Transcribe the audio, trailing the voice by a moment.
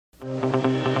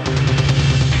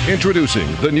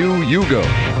Introducing the new Yugo,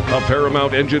 a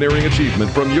paramount engineering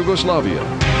achievement from Yugoslavia.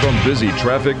 From busy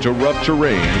traffic to rough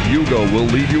terrain, Yugo will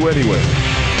lead you anywhere.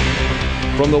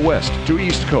 From the west to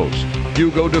east coast,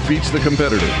 Yugo defeats the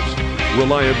competitors.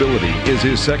 Reliability is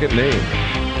his second name.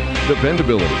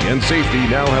 Dependability and safety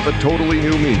now have a totally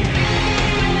new meaning.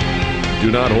 Do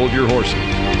not hold your horses.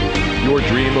 Your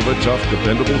dream of a tough,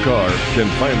 dependable car can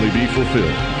finally be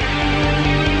fulfilled.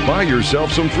 Buy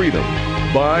yourself some freedom.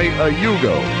 Buy a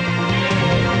Yugo.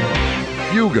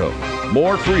 Yugo,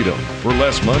 more freedom for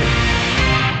less money.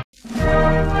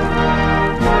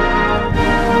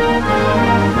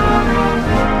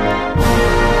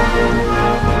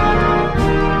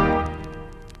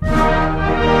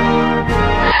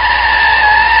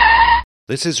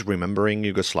 This is Remembering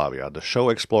Yugoslavia, the show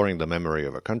exploring the memory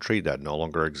of a country that no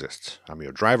longer exists. I'm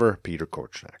your driver, Peter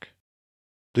Korchnak.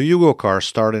 The Yugo car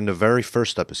starred in the very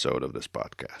first episode of this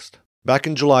podcast. Back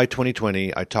in July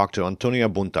 2020, I talked to Antonija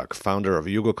Buntak, founder of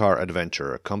Yugo Car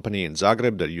Adventure, a company in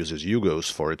Zagreb that uses Yugos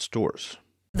for its tours.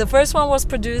 The first one was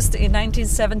produced in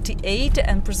 1978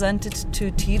 and presented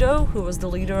to Tito, who was the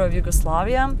leader of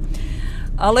Yugoslavia.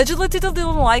 Allegedly, Tito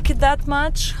didn't like it that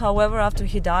much. However, after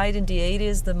he died in the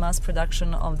 80s, the mass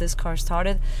production of this car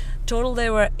started. Total,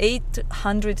 there were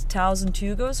 800,000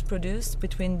 Yugos produced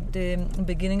between the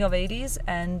beginning of 80s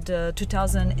and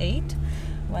 2008,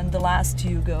 when the last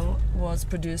Yugo was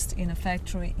produced in a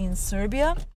factory in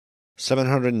Serbia.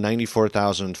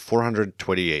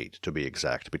 794,428 to be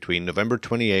exact, between November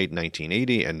 28,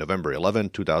 1980 and November 11,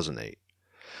 2008.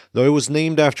 Though it was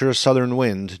named after a southern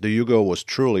wind, the Yugo was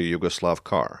truly a Yugoslav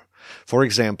car. For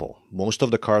example, most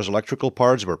of the car's electrical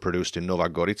parts were produced in Nova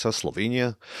Gorica,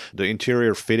 Slovenia, the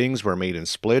interior fittings were made in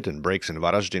Split and brakes in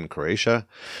Varaždin, Croatia,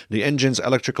 the engine's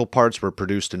electrical parts were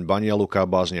produced in Banja Luka,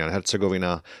 Bosnia and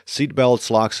Herzegovina, seat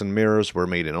belts, locks and mirrors were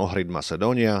made in Ohrid,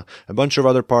 Macedonia, a bunch of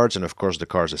other parts, and of course the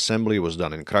car's assembly was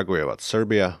done in Kragujevac,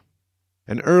 Serbia.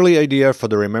 An early idea for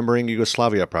the Remembering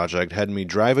Yugoslavia project had me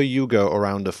drive a Yugo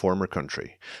around the former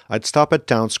country. I'd stop at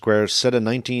town squares, set a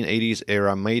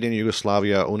 1980s-era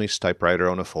made-in-Yugoslavia Unis typewriter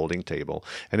on a folding table,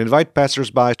 and invite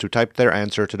passers-by to type their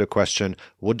answer to the question,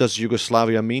 "What does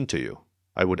Yugoslavia mean to you?"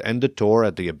 I would end the tour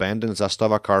at the abandoned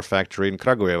Zastava car factory in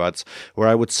Kragujevac, where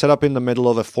I would set up in the middle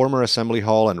of a former assembly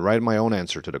hall and write my own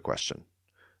answer to the question.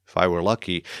 If I were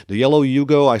lucky, the yellow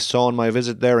Yugo I saw on my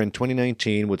visit there in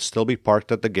 2019 would still be parked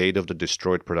at the gate of the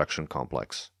destroyed production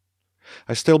complex.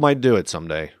 I still might do it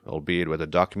someday, albeit with a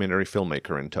documentary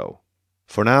filmmaker in tow.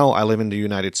 For now, I live in the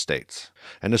United States,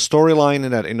 and the storyline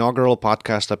in that inaugural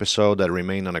podcast episode that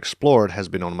remained unexplored has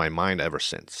been on my mind ever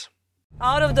since.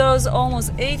 Out of those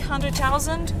almost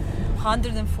 800,000,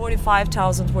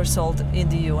 145,000 were sold in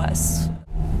the US.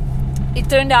 It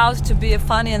turned out to be a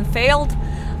funny and failed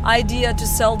idea to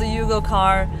sell the Yugo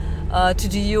car to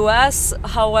the US.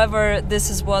 However,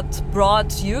 this is what brought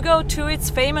Yugo to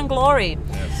its fame and glory.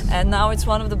 Yes. And now it's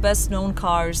one of the best known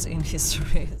cars in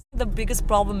history. The biggest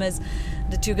problem is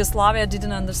that Yugoslavia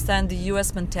didn't understand the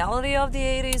US mentality of the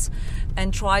 80s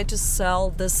and tried to sell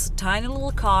this tiny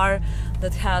little car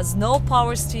that has no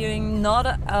power steering, not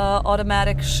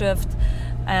automatic shift,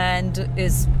 and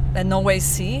no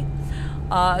AC.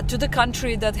 To the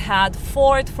country that had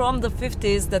Ford from the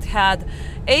 50s that had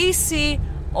AC,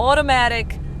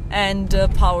 automatic, and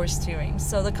power steering.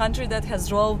 So the country that has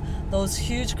drove those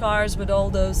huge cars with all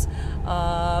those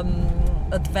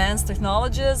advanced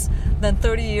technologies, then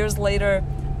 30 years later,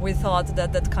 we thought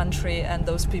that that country and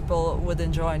those people would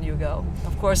enjoy a Yugo.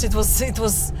 Of course, it was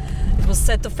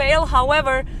set to fail.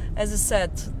 However, as I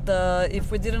said, if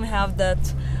we didn't have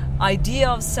that idea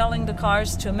of selling the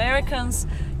cars to Americans,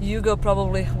 Yugo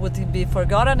probably would be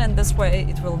forgotten, and this way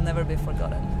it will never be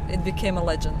forgotten. It became a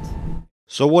legend.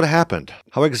 So what happened?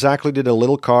 How exactly did a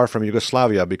little car from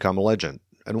Yugoslavia become a legend?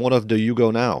 And what of the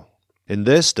Yugo now? In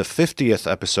this, the 50th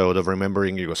episode of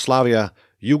Remembering Yugoslavia,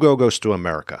 Yugo goes to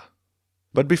America.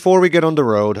 But before we get on the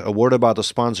road, a word about the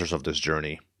sponsors of this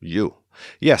journey, you.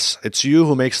 Yes, it's you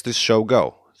who makes this show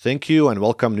go. Thank you and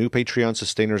welcome new Patreon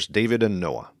sustainers David and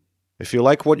Noah. If you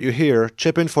like what you hear,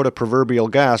 chip in for the proverbial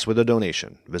gas with a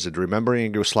donation. Visit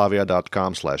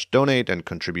rememberingyugoslavia.com/donate and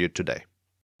contribute today.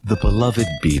 The beloved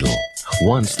Beetle,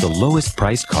 once the lowest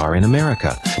priced car in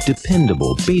America,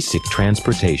 dependable, basic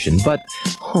transportation, but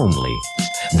homely.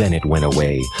 Then it went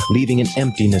away, leaving an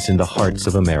emptiness in the hearts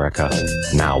of America.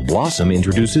 Now Blossom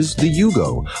introduces the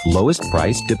Yugo, lowest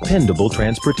priced, dependable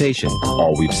transportation.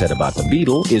 All we've said about the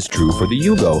Beetle is true for the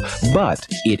Yugo, but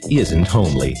it isn't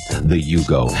homely. The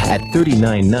Yugo, at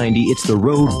 $39.90, it's the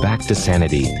road back to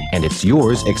sanity, and it's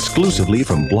yours exclusively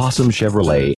from Blossom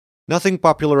Chevrolet. Nothing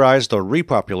popularized or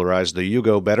repopularized the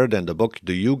Yugo better than the book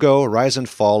The Yugo, Rise and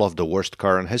Fall of the Worst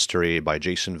Car in History by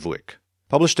Jason Vuick.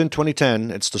 Published in 2010,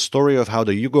 it's the story of how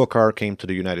the Yugo car came to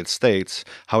the United States,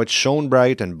 how it shone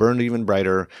bright and burned even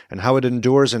brighter, and how it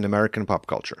endures in American pop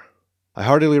culture. I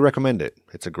heartily recommend it.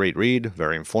 It's a great read,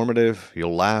 very informative,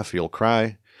 you'll laugh, you'll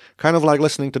cry, kind of like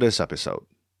listening to this episode.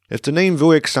 If the name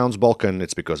Vuick sounds Balkan,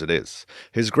 it's because it is.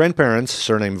 His grandparents,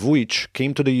 surnamed Vujic,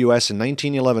 came to the US in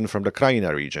 1911 from the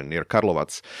Krajina region near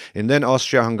Karlovac, in then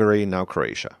Austria-Hungary, now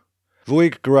Croatia.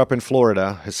 Vujic grew up in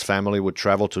Florida, his family would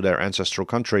travel to their ancestral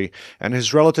country, and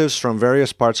his relatives from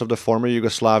various parts of the former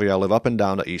Yugoslavia live up and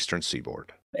down the eastern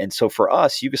seaboard. And so for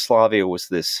us, Yugoslavia was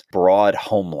this broad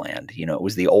homeland. It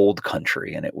was the old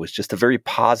country, and it was just a very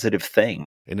positive thing.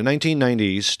 In the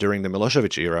 1990s, during the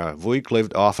Milosevic era, Vujic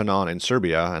lived off and on in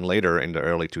Serbia and later in the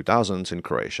early 2000s in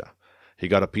Croatia. He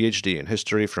got a PhD in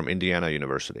history from Indiana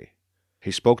University.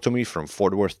 He spoke to me from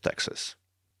Fort Worth, Texas.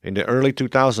 In the early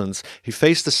 2000s, he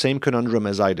faced the same conundrum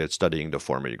as I did studying the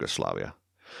former Yugoslavia.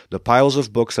 The piles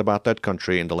of books about that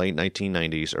country in the late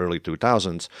 1990s, early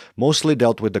 2000s mostly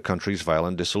dealt with the country's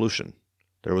violent dissolution.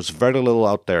 There was very little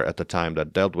out there at the time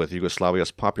that dealt with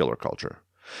Yugoslavia's popular culture.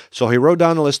 So he wrote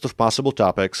down a list of possible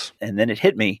topics. And then it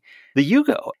hit me, the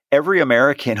Yugo. Every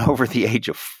American over the age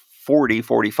of 40,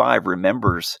 45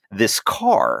 remembers this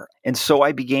car. And so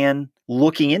I began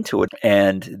looking into it,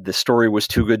 and the story was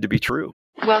too good to be true.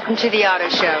 Welcome to the auto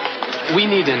show. We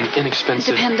need an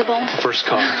inexpensive, dependable first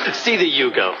car. See the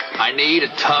Yugo. I need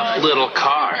a tough little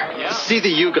car. See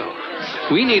the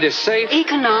Yugo. We need a safe,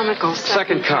 economical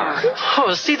second car.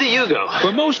 Oh, see the Yugo.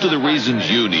 For most of the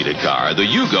reasons you need a car, the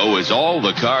Yugo is all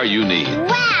the car you need.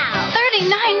 Wow,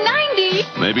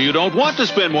 $39.90. Maybe you don't want to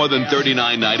spend more than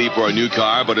 $39.90 for a new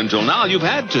car, but until now you've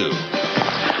had to.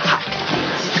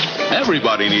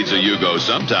 Everybody needs a Yugo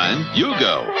sometime.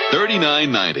 Yugo,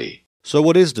 $39.90. So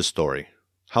what is the story?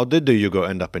 How did the Yugo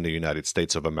end up in the United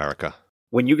States of America?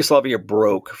 When Yugoslavia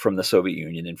broke from the Soviet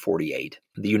Union in 1948,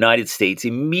 the United States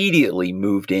immediately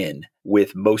moved in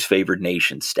with most favored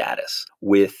nation status,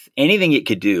 with anything it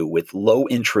could do with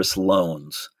low-interest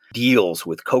loans, deals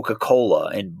with Coca-Cola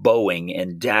and Boeing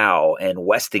and Dow and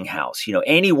Westinghouse,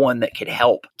 anyone that could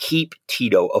help keep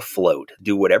Tito afloat,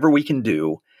 do whatever we can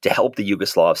do to help the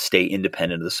Yugoslavs stay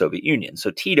independent of the Soviet Union.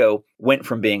 So Tito went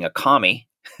from being a commie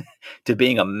to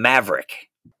being a maverick.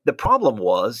 The problem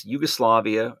was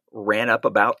Yugoslavia ran up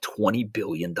about $20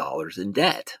 billion in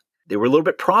debt. They were a little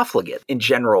bit profligate. In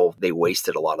general, they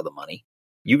wasted a lot of the money.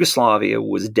 Yugoslavia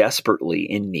was desperately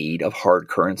in need of hard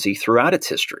currency throughout its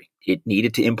history. It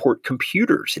needed to import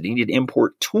computers. It needed to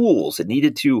import tools. It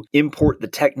needed to import the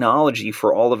technology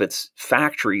for all of its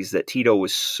factories that Tito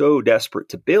was so desperate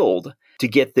to build to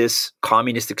get this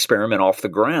communist experiment off the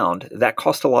ground. That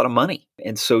cost a lot of money.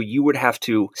 And so you would have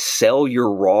to sell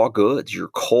your raw goods, your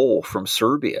coal from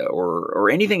Serbia or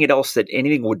anything else that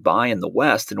anything would buy in the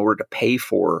West in order to pay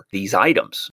for these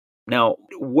items. Now,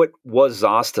 what was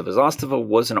Zastava? Zastava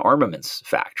was an armaments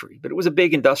factory, but it was a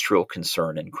big industrial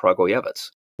concern in Kragujevac.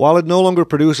 While it no longer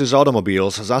produces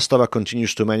automobiles, Zastava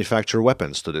continues to manufacture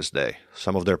weapons to this day.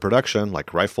 Some of their production,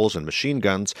 like rifles and machine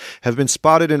guns, have been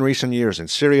spotted in recent years in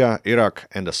Syria, Iraq,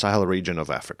 and the Sahel region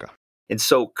of Africa. And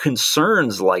so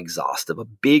concerns like Zastava,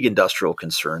 big industrial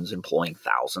concerns employing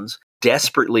thousands,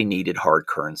 desperately needed hard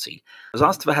currency.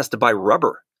 Zastava has to buy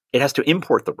rubber. It has to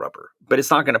import the rubber, but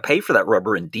it's not going to pay for that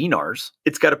rubber in dinars.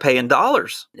 It's got to pay in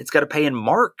dollars. It's got to pay in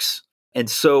marks. And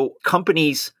so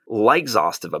companies like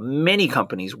Zastava, many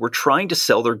companies were trying to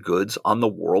sell their goods on the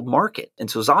world market. And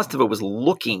so Zastava was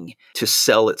looking to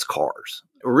sell its cars.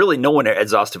 Really, no one at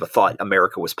Zastava thought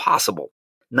America was possible.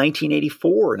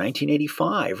 1984,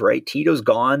 1985, right? Tito's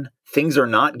gone. Things are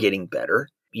not getting better.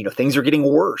 Things are getting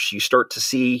worse. You start to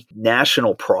see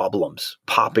national problems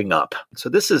popping up. So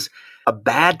this is a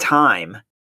bad time.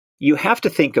 You have to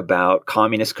think about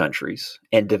communist countries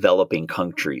and developing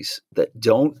countries that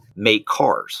don't make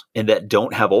cars and that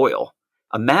don't have oil.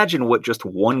 Imagine what just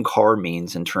one car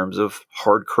means in terms of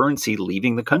hard currency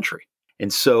leaving the country.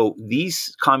 And so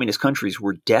these communist countries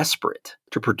were desperate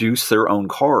to produce their own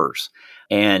cars,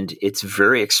 and it's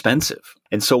very expensive.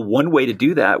 And so one way to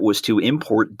do that was to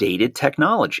import dated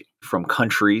technology from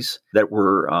countries that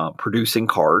were producing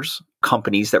cars,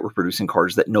 companies that were producing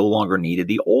cars that no longer needed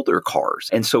the older cars.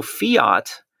 And so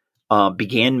Fiat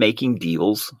began making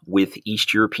deals with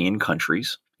East European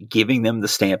countries, giving them the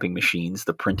stamping machines,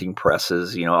 the printing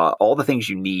presses, all the things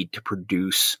you need to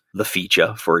produce the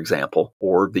Fiat, for example,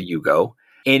 or the Yugo,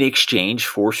 in exchange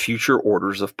for future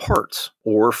orders of parts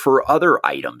or for other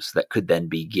items that could then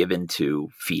be given to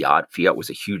Fiat. Fiat was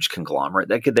a huge conglomerate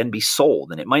that could then be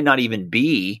sold. And it might not even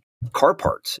be car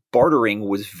parts. Bartering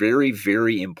was very,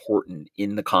 very important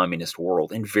in the communist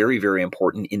world and very, very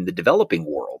important in the developing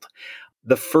world.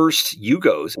 The first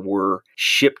Yugos were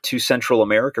shipped to Central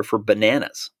America for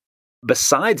bananas.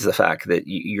 Besides the fact that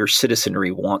your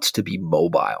citizenry wants to be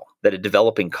mobile, that a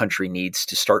developing country needs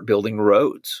to start building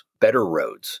roads, better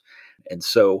roads. And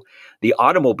so the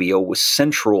automobile was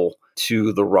central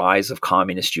to the rise of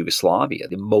communist Yugoslavia,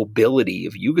 the mobility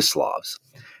of Yugoslavs.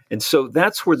 And so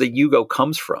that's where the Yugo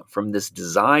comes from this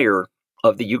desire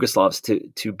of the Yugoslavs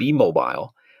to be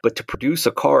mobile, but to produce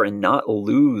a car and not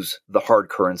lose the hard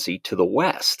currency to the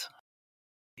West.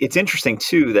 It's interesting,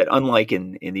 too, that unlike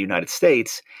in the United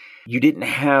States, you didn't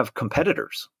have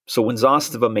competitors. So when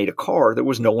Zastava made a car, there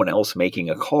was no one else making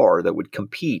a car that would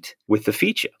compete with the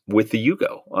Fiat, with the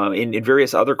Yugo, in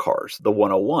various other cars, the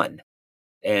 101.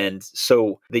 And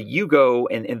so the Yugo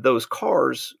and those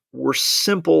cars were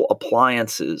simple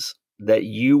appliances that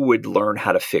you would learn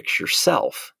how to fix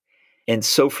yourself. And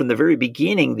so from the very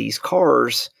beginning, these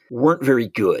cars weren't very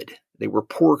good. They were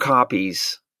poorer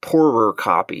copies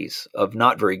of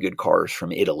not very good cars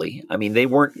from Italy. I mean, they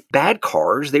weren't bad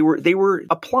cars. They were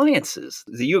appliances.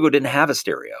 The Yugo didn't have a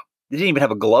stereo. They didn't even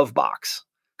have a glove box.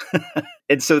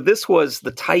 And so this was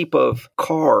the type of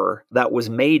car that was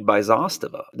made by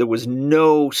Zastava. There was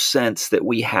no sense that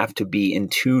we have to be in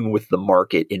tune with the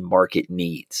market and market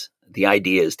needs. The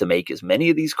idea is to make as many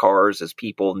of these cars as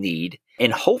people need.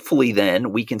 And hopefully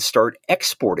then we can start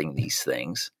exporting these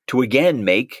things to again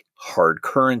make hard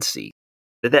currency.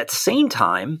 At that same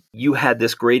time, you had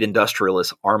this great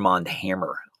industrialist, Armand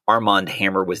Hammer. Armand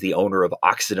Hammer was the owner of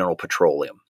Occidental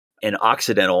Petroleum. And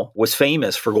Occidental was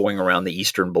famous for going around the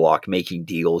Eastern Bloc making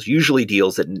deals, usually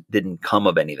deals that didn't come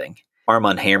of anything.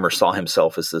 Armand Hammer saw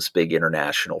himself as this big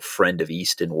international friend of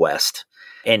East and West.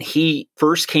 And he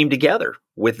first came together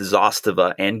with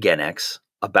Zastava and Genex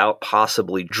about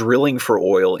possibly drilling for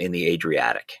oil in the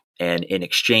Adriatic. And in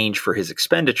exchange for his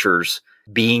expenditures,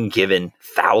 being given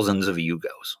thousands of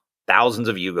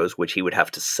Yugos, which he would have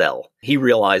to sell. He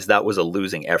realized that was a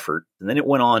losing effort. And then it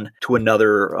went on to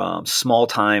another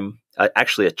small-time,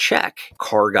 actually a Czech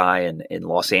car guy in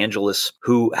Los Angeles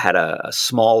who had a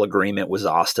small agreement with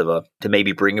Zastava to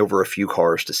maybe bring over a few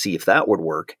cars to see if that would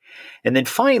work. And then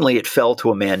finally it fell to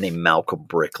a man named Malcolm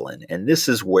Bricklin. And this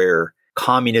is where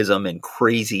communism and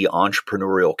crazy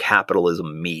entrepreneurial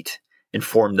capitalism meet and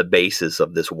form the basis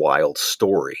of this wild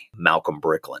story, Malcolm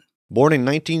Bricklin. Born in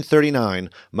 1939,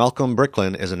 Malcolm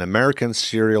Bricklin is an American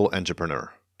serial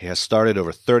entrepreneur. He has started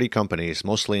over 30 companies,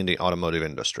 mostly in the automotive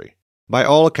industry. By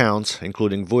all accounts,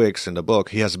 including Vuix in the book,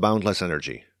 he has boundless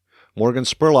energy. Morgan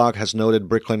Spurlock has noted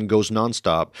Bricklin goes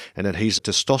nonstop and that he's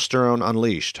testosterone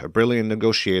unleashed, a brilliant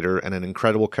negotiator and an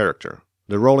incredible character.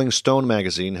 The Rolling Stone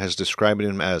magazine has described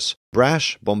him as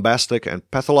brash, bombastic, and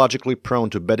pathologically prone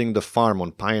to betting the farm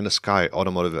on pie-in-the-sky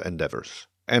automotive endeavors.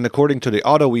 And according to the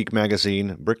Auto Week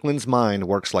magazine, Bricklin's mind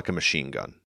works like a machine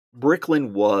gun.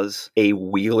 Bricklin was a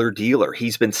wheeler dealer.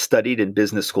 He's been studied in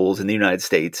business schools in the United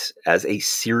States as a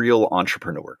serial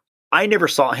entrepreneur. I never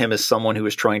saw him as someone who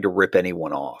was trying to rip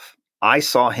anyone off. I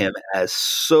saw him as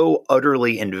so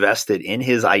utterly invested in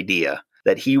his idea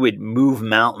that he would move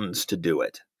mountains to do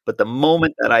it. But the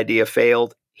moment that idea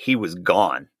failed, he was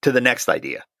gone to the next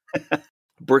idea.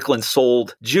 Bricklin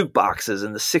sold jukeboxes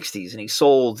in the 60s, and he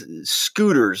sold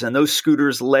scooters, and those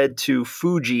scooters led to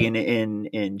Fuji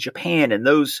in Japan, and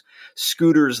those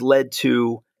scooters led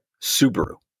to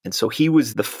Subaru. And so he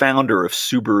was the founder of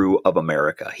Subaru of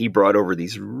America. He brought over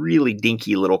these really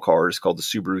dinky little cars called the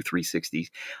Subaru 360s.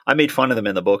 I made fun of them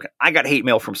in the book. I got hate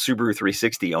mail from Subaru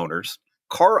 360 owners.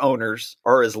 Car owners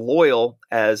are as loyal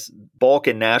as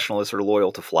Balkan nationalists are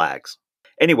loyal to flags.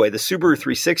 Anyway, the Subaru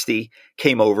 360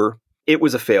 came over. It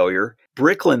was a failure.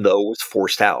 Bricklin, though, was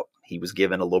forced out. He was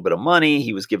given a little bit of money.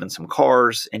 He was given some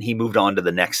cars, and he moved on to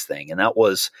the next thing. And that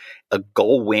was a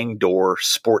gull wing door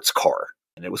sports car.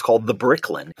 And it was called the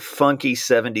Bricklin. Funky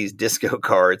 70s disco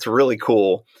car. It's really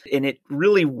cool. And it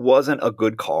really wasn't a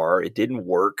good car. It didn't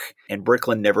work. And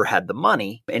Bricklin never had the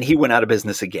money. And he went out of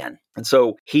business again. And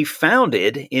so he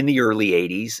founded in the early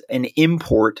 80s an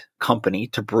import company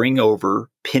to bring over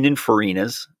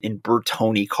Pininfarinas and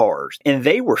Bertoni cars. And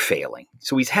they were failing.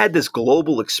 So he's had this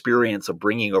global experience of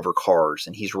bringing over cars.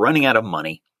 And he's running out of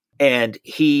money. And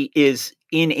he is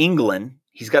in England.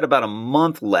 He's got about a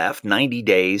month left, 90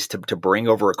 days to bring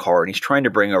over a car, and he's trying to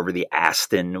bring over the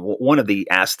Aston, one of the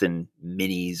Aston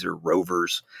Minis or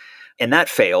Rovers, and that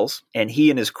fails. And he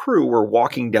and his crew were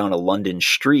walking down a London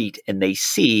street, and they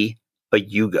see a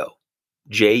Yugo,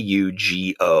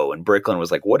 Jugo, and Bricklin was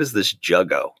like, "What is this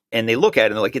Jugo?" And they look at it,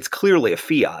 and they're like, "It's clearly a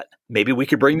Fiat. Maybe we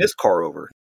could bring this car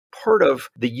over." part of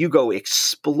the Yugo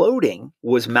exploding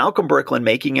was Malcolm Bricklin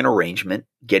making an arrangement,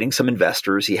 getting some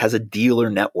investors. He has a dealer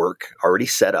network already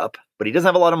set up, but he doesn't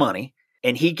have a lot of money.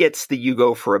 And he gets the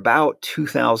Yugo for about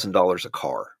 $2,000 a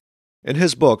car. In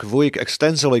his book, Vujik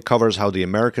extensively covers how the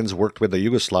Americans worked with the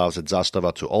Yugoslavs at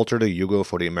Zastava to alter the Yugo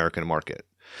for the American market.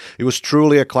 It was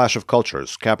truly a clash of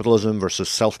cultures, capitalism versus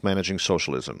self-managing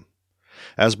socialism.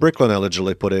 As Bricklin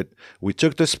allegedly put it, we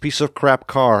took this piece of crap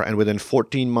car and within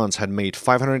 14 months had made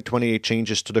 528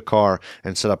 changes to the car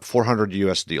and set up 400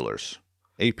 U.S. dealers.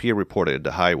 AP reported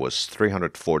the high was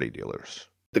 340 dealers.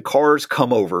 The cars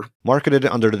come over. Marketed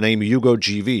under the name Yugo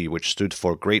GV, which stood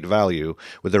for Great Value,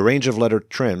 with a range of leather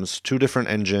trims, 2 different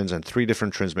engines, and 3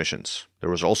 different transmissions. There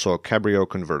was also a Cabrio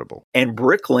convertible. And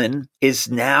Bricklin is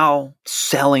now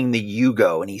selling the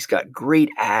Yugo, and he's got great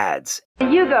ads. The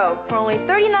Yugo, for only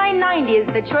 $39.90, is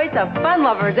the choice of fun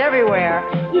lovers everywhere.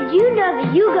 Did you know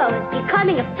the Yugo is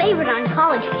becoming a favorite on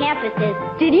college campuses?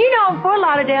 Did you know in Fort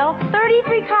Lauderdale,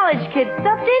 33 college kids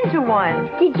stepped into one?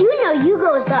 Did you know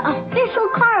Yugo is the official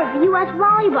car of the U.S.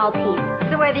 volleyball team?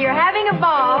 So whether you're having a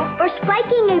ball or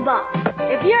spiking a ball,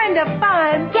 if you're into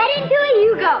fun, get into a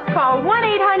Yugo. Call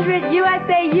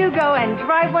 1-800-USA-YUGO and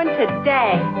drive one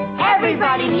today.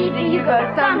 Everybody needs a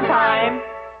Yugo sometime.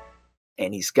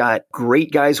 And he's got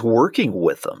great guys working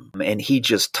with him. And he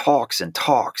just talks and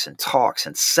talks and talks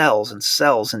and sells and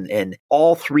sells. And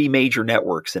all 3 major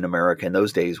networks in America, in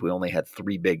those days, we only had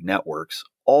 3 big networks.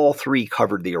 All 3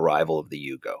 covered the arrival of the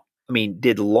Yugo. I mean,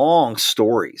 did long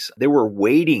stories. There were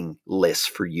waiting lists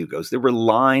for Yugos. There were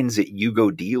lines at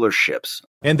Yugo dealerships.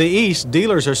 In the East,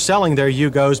 dealers are selling their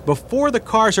Yugos before the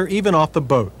cars are even off the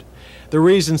boat. The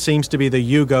reason seems to be the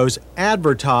Yugo's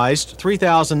advertised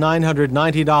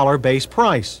 $3,990 base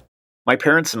price. My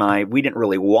parents and I, we didn't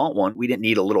really want one. We didn't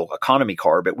need a little economy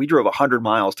car, but we drove 100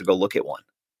 miles to go look at one.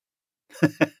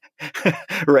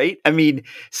 Right? I mean,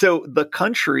 so the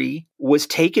country was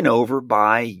taken over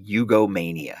by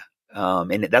Yugomania.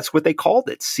 And that's what they called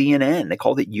it, CNN. They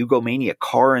called it Yugomania,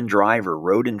 Car and Driver,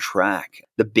 Road and Track.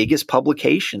 The biggest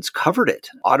publications covered it.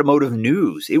 Automotive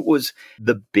News. It was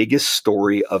the biggest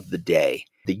story of the day,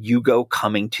 the Yugo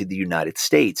coming to the United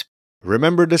States.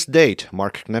 Remember this date,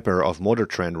 Mark Knepper of Motor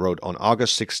Trend wrote on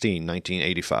August 16,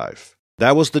 1985.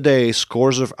 That was the day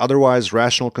scores of otherwise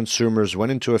rational consumers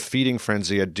went into a feeding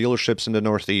frenzy at dealerships in the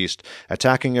Northeast,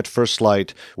 attacking at first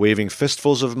light, waving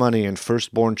fistfuls of money and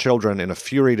firstborn children in a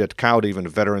fury that cowed even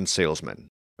veteran salesmen.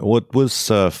 What was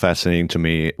fascinating to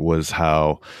me was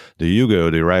how the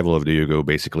Yugo, the arrival of the Yugo,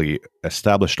 basically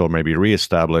established or maybe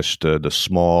reestablished the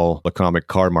small economic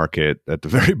car market at the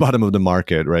very bottom of the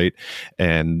market, right?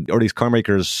 And all these car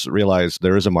makers realize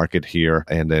there is a market here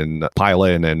and then pile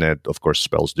in, and that, of course,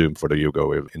 spells doom for the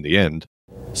Yugo in the end.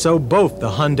 So both the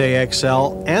Hyundai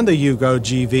Excel and the Yugo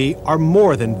GV are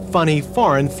more than funny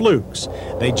foreign flukes.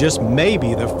 They just may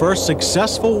be the first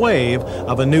successful wave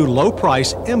of a new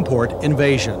low-price import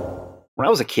invasion. When I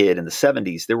was a kid in the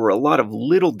 70s, there were a lot of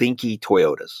little dinky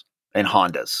Toyotas and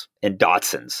Hondas and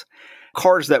Datsuns,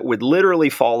 cars that would literally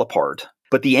fall apart,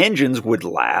 but the engines would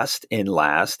last and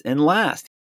last and last.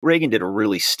 Reagan did a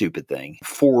really stupid thing.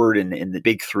 Ford and the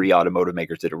big 3 automotive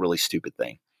makers did a really stupid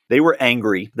thing. They were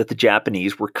angry that the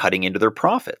Japanese were cutting into their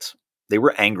profits. They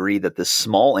were angry that the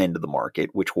small end of the market,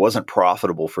 which wasn't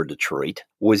profitable for Detroit,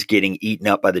 was getting eaten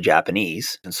up by the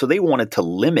Japanese. And so they wanted to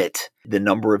limit the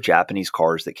number of Japanese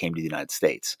cars that came to the United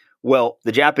States. Well,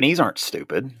 the Japanese aren't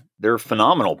stupid. They're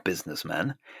phenomenal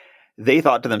businessmen. They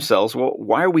thought to themselves, well,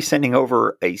 why are we sending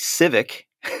over a Civic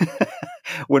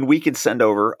when we can send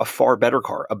over a far better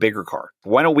car, a bigger car?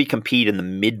 Why don't we compete in the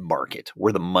mid-market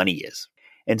where the money is?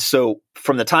 And so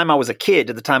from the time I was a kid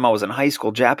to the time I was in high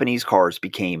school, Japanese cars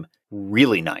became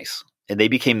really nice. And they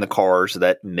became the cars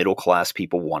that middle-class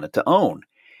people wanted to own.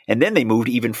 And then they moved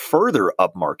even further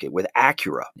upmarket with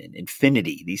Acura and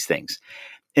Infiniti, these things.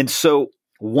 And so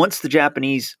once the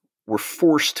Japanese were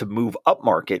forced to move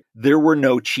upmarket, there were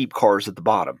no cheap cars at the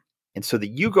bottom. And so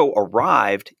the Yugo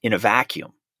arrived in a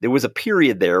vacuum. There was a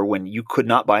period there when you could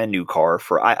not buy a new car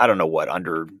for, I don't know what,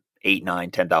 under $8,000,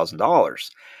 $9,000, $10,000.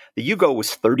 The Yugo was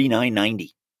 $39.90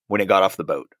 when it got off the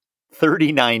boat.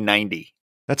 $39.90.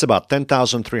 That's about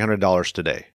 $10,300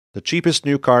 today. The cheapest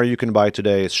new car you can buy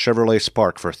today is Chevrolet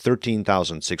Spark for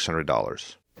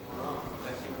 $13,600.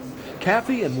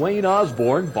 Kathy and Wayne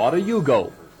Osborne bought a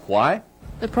Yugo. Why?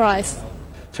 The price.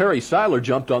 Terry Seiler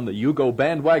jumped on the Yugo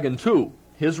bandwagon too.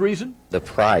 His reason? The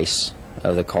price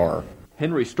of the car.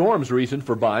 Henry Storm's reason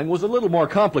for buying was a little more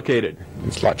complicated.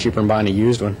 It's a lot cheaper than buying a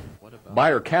used one.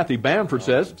 Buyer Kathy Bamford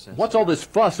says, what's all this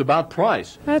fuss about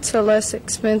price? That's a less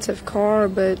expensive car,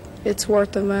 but it's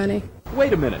worth the money.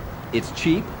 Wait a minute. It's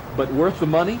cheap, but worth the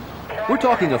money? We're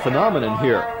talking a phenomenon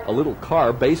here, a little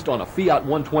car based on a Fiat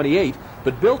 128,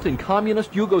 but built in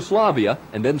communist Yugoslavia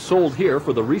and then sold here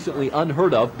for the recently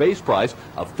unheard of base price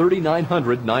of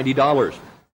 $3,990.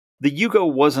 The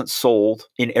Yugo wasn't sold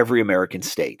in every American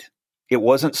state. It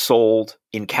wasn't sold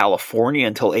in California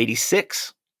until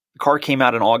 86. The car came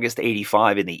out in August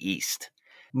 85 in the East.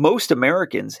 Most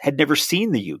Americans had never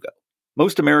seen the Yugo.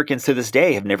 Most Americans to this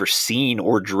day have never seen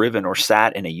or driven or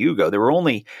sat in a Yugo. There were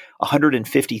only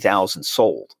 150,000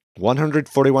 sold.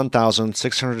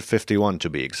 141,651 to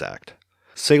be exact.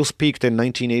 Sales peaked in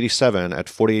 1987 at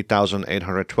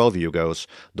 48,812 Yugos.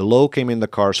 The low came in the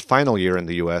car's final year in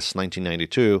the US,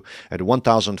 1992, at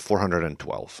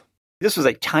 1,412. This was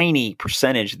a tiny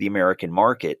percentage of the American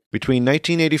market. Between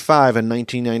 1985 and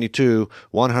 1992,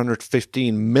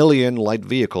 115 million light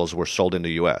vehicles were sold in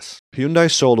the US. Hyundai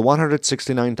sold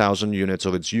 169,000 units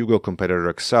of its Yugo competitor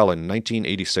Excel in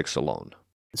 1986 alone.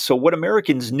 So what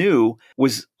Americans knew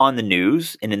was on the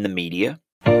news and in the media.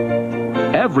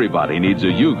 Everybody needs a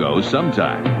Yugo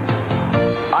sometime.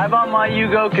 I bought my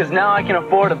Yugo because now I can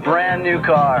afford a brand new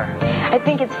car. I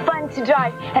think it's fun to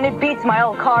drive, and it beats my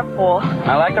old car pool.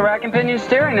 I like the rack and pinion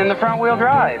steering and the front wheel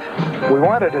drive. We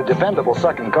wanted a dependable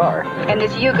second car. And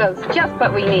this Yugo's just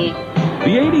what we need.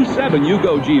 The 87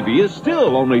 Yugo GV is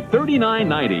still only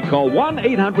 $39.90. Call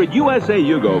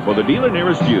 1-800-USA-YUGO for the dealer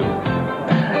nearest you.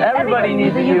 Everybody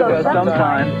needs a Yugo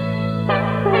sometime.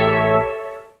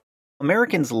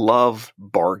 Americans love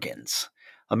bargains.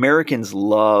 Americans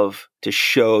love to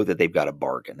show that they've got a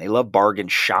bargain. They love bargain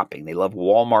shopping. They love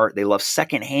Walmart. They love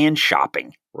secondhand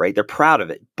shopping, right? They're proud of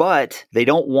it, but they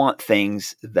don't want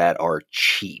things that are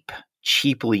cheap,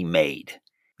 cheaply made.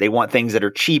 They want things that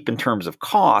are cheap in terms of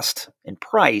cost and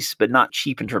price, but not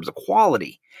cheap in terms of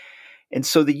quality. And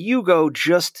so the Yugo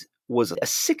just was a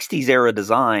 60s era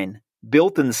design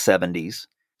built in the 70s.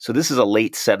 So this is a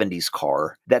late 70s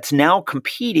car that's now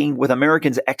competing with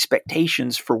Americans'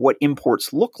 expectations for what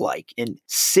imports look like. In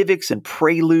Civics and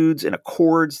Preludes and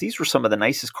Accords, these were some of the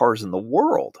nicest cars in the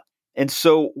world. And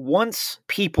so once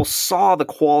people saw the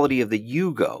quality of the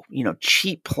Yugo,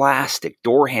 cheap plastic,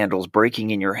 door handles breaking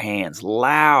in your hands,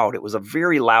 loud. It was a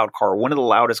very loud car, one of the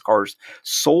loudest cars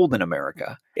sold in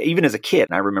America. Even as a kid,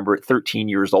 and I remember at 13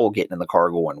 years old getting in the car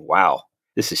going, wow,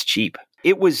 this is cheap.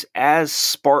 It was as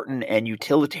Spartan and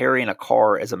utilitarian a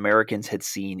car as Americans had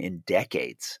seen in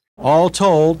decades. All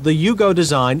told, the Yugo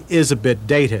design is a bit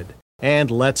dated.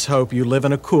 And let's hope you live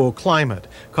in a cool climate,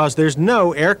 cause there's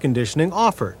no air conditioning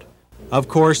offered. Of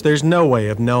course, there's no way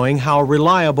of knowing how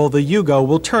reliable the Yugo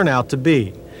will turn out to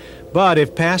be. But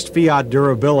if past Fiat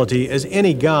durability is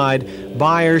any guide,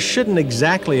 buyers shouldn't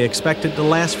exactly expect it to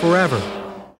last forever.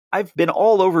 I've been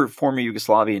all over former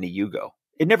Yugoslavia in a Yugo.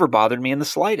 It never bothered me in the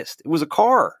slightest. It was a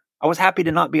car. I was happy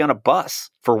to not be on a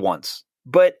bus for once.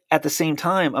 But at the same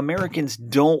time, Americans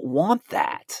don't want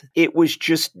that. It was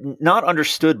just not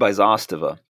understood by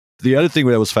Zastava. The other thing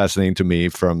that was fascinating to me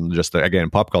from just,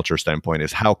 again, pop culture standpoint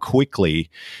is how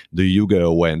quickly the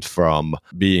Yugo went from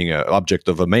being an object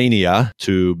of a mania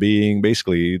to being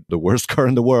basically the worst car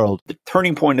in the world. The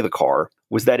turning point of the car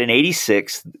was that in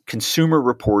 86, Consumer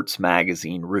Reports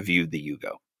magazine reviewed the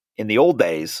Yugo. In the old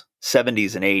days,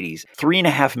 70s and 80s,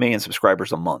 3.5 million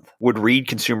subscribers a month would read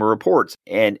Consumer Reports,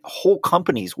 and whole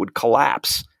companies would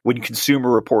collapse when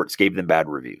Consumer Reports gave them bad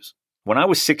reviews. When I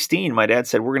was 16, my dad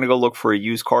said, we're going to go look for a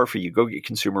used car for you. Go get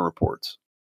Consumer Reports.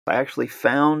 I actually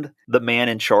found the man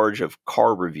in charge of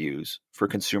car reviews for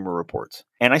Consumer Reports,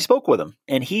 and I spoke with him,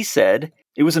 and he said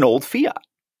it was an old Fiat.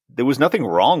 There was nothing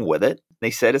wrong with it.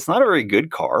 They said it's not a very good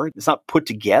car. It's not put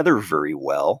together very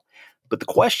well. But the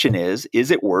question is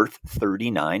it worth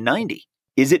 $39.90?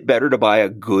 Is it better to buy a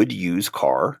good used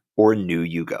car or a new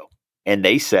Yugo? And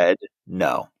they said,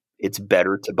 no, it's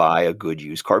better to buy a good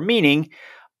used car, meaning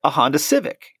a Honda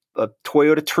Civic, a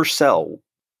Toyota Tercel.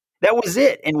 That was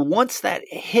it. And once that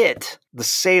hit, the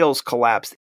sales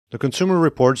collapsed. The Consumer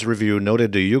Reports review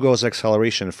noted the Yugo's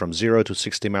acceleration from 0 to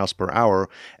 60 miles per hour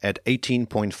at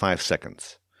 18.5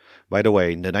 seconds. By the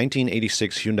way, the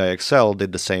 1986 Hyundai Excel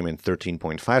did the same in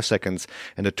 13.5 seconds,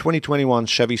 and the 2021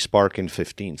 Chevy Spark in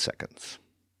 15 seconds.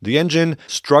 The engine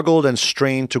struggled and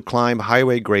strained to climb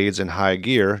highway grades in high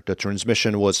gear, the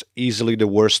transmission was easily the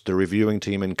worst the reviewing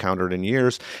team encountered in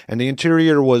years, and the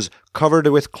interior was covered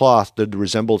with cloth that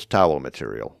resembled towel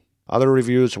material. Other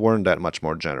reviews weren't that much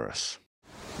more generous.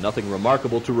 Nothing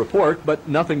remarkable to report, but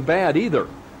nothing bad either.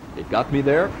 It got me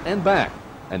there and back,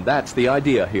 and that's the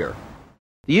idea here.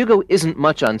 The Yugo isn't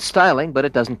much on styling, but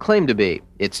it doesn't claim to be.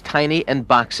 It's tiny and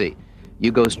boxy.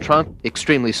 Yugo's trunk,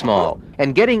 extremely small.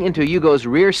 And getting into Yugo's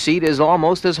rear seat is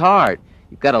almost as hard.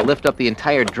 You've got to lift up the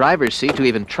entire driver's seat to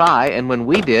even try, and when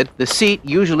we did, the seat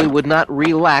usually would not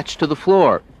relatch to the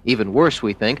floor. Even worse,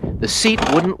 we think, the seat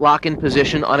wouldn't lock in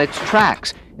position on its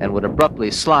tracks and would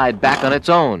abruptly slide back on its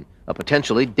own, a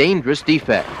potentially dangerous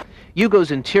defect.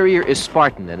 Yugo's interior is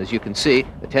Spartan, and as you can see,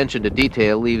 attention to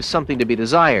detail leaves something to be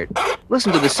desired.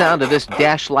 Listen to the sound of this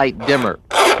dash light dimmer.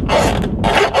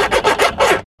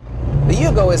 The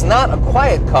Yugo is not a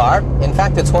quiet car. In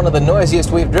fact, it's one of the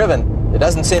noisiest we've driven. There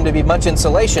doesn't seem to be much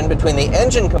insulation between the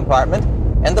engine compartment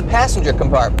and the passenger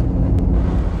compartment.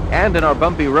 And in our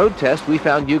bumpy road test, we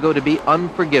found Yugo to be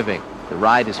unforgiving. The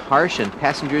ride is harsh and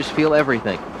passengers feel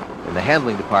everything. In the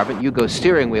handling department, Yugo's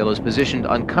steering wheel is positioned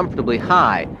uncomfortably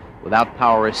high. Without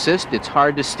power assist, it's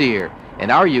hard to steer.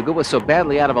 And our Yugo was so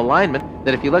badly out of alignment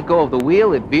that if you let go of the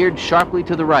wheel, it veered sharply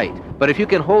to the right. But if you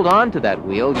can hold on to that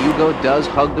wheel, Yugo does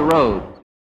hug the road.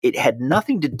 It had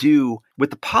nothing to do with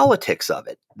the politics of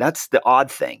it. That's the odd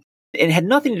thing. It had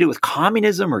nothing to do with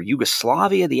communism or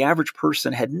Yugoslavia. The average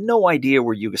person had no idea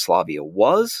where Yugoslavia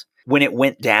was. When it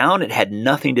went down, it had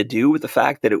nothing to do with the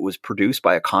fact that it was produced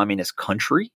by a communist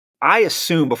country. I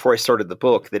assumed before I started the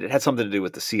book that it had something to do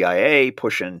with the CIA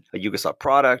pushing a Yugoslav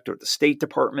product or the State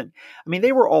Department. I mean,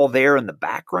 they were all there in the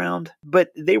background, but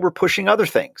they were pushing other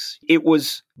things. It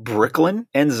was Bricklin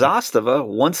and Zastava.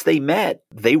 Once they met,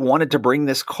 they wanted to bring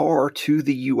this car to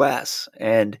the U.S.,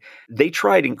 and they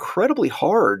tried incredibly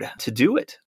hard to do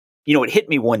it. You know, it hit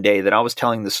me one day that I was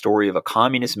telling the story of a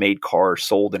communist-made car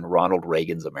sold in Ronald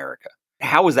Reagan's America.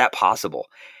 How was that possible?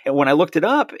 And when I looked it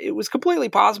up, it was completely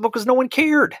possible because no one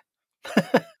cared.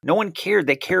 No one cared.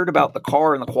 They cared about the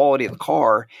car and the quality of the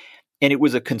car, and it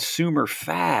was a consumer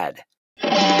fad.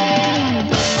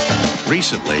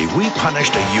 Recently, we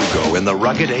punished a Yugo in the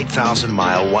rugged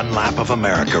 8,000-mile One Lap of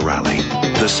America rally.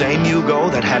 The same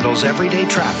Yugo that handles everyday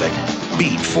traffic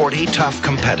beat 40 tough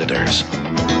competitors.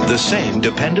 The same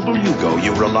dependable Yugo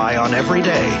you rely on every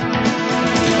day.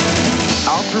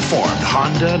 Outperformed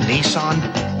Honda, Nissan,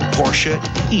 Porsche,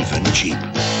 even Jeep.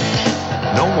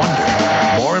 No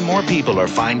wonder more and more people are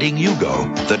finding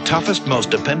Yugo, the toughest, most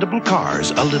dependable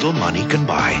cars a little money can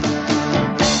buy.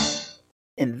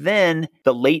 And then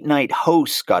the late night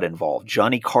hosts got involved.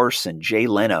 Johnny Carson, Jay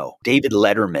Leno, David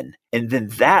Letterman. And then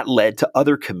that led to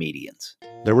other comedians.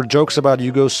 There were jokes about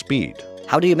Yugo's speed.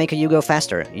 How do you make a Yugo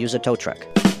faster? Use a tow truck.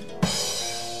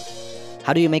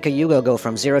 How do you make a Yugo go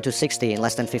from 0 to 60 in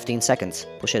less than 15 seconds?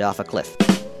 Push it off a cliff.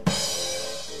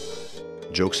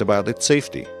 Jokes about its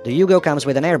safety. The Yugo comes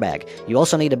with an airbag. You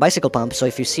also need a bicycle pump, so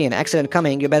if you see an accident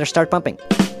coming, you better start pumping.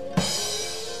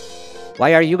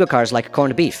 Why are Yugo cars like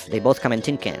corned beef? They both come in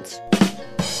tin cans.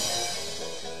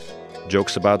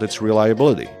 Jokes about its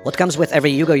reliability. What comes with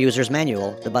every Yugo user's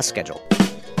manual? The bus schedule.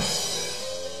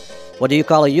 What do you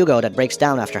call a Yugo that breaks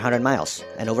down after 100 miles?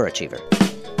 An overachiever.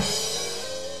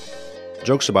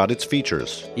 Jokes about its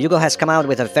features. Yugo has come out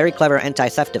with a very clever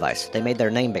anti-theft device. They made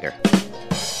their name bigger.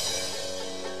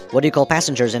 What do you call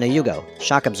passengers in a Yugo?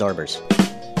 Shock absorbers.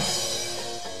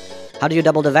 How do you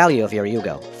double the value of your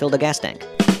Yugo? Fill the gas tank.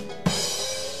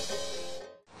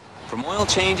 From oil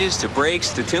changes to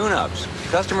brakes to tune-ups,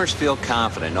 customers feel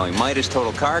confident knowing Midas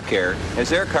Total Car Care has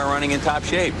their car running in top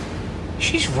shape.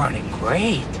 She's running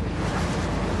great.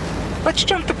 Let's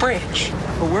jump the bridge.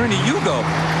 But we're in a Yugo.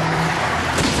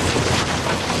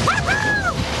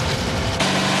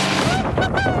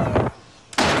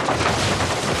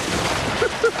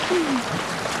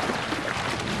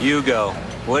 Yugo,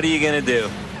 what are you going to do?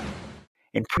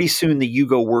 And pretty soon the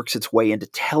Yugo works its way into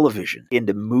television,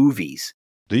 into movies.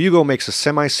 The Yugo makes a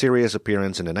semi-serious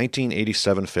appearance in the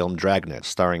 1987 film Dragnet,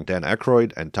 starring Dan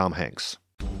Aykroyd and Tom Hanks.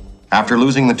 After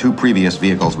losing the two previous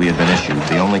vehicles we had been issued,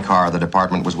 the only car the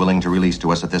department was willing to release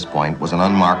to us at this point was an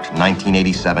unmarked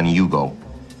 1987 Yugo.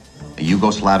 A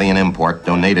Yugoslavian import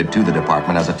donated to the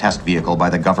department as a test vehicle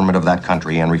by the government of that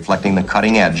country and reflecting the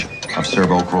cutting edge of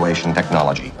Serbo-Croatian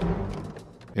technology.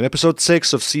 In episode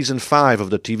 6 of season 5 of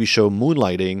the TV show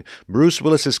Moonlighting, Bruce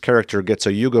Willis's character gets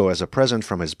a Yugo as a present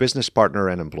from his business partner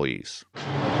and employees.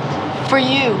 For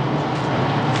you.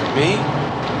 For me?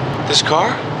 This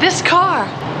car? This car.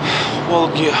 Well,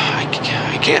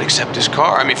 I can't accept this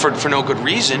car. I mean, for no good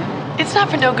reason. It's not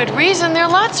for no good reason. There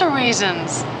are lots of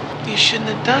reasons. You shouldn't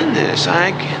have done this.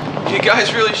 You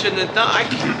guys really shouldn't have done. I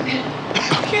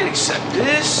can't accept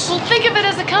this. Well, think of it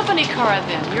as a company car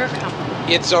then. Your company.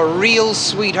 It's a real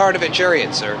sweetheart of a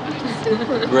chariot, sir.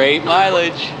 Great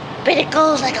mileage. But it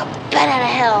goes like a bat out of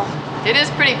hell. It is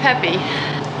pretty peppy.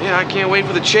 Yeah, I can't wait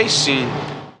for the chase scene.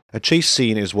 A chase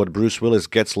scene is what Bruce Willis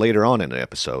gets later on in the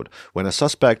episode, when a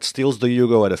suspect steals the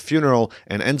Yugo at a funeral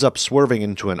and ends up swerving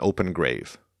into an open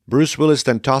grave. Bruce Willis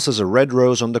then tosses a red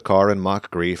rose on the car in mock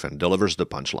grief and delivers the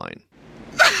punchline.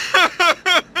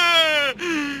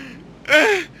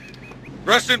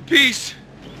 Rest in peace.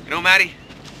 You know, Matty,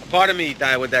 a part of me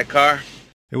died with that car.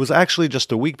 It was actually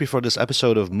just a week before this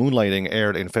episode of Moonlighting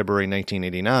aired in February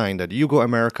 1989 that Yugo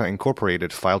America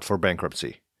Incorporated filed for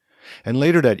bankruptcy. And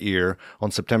later that year,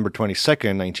 on September 22,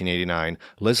 1989,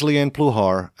 Leslie Ann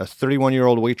Pluhar, a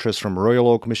 31-year-old waitress from Royal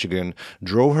Oak, Michigan,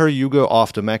 drove her Yugo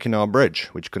off the Mackinac Bridge,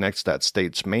 which connects that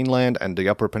state's mainland and the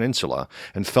Upper Peninsula,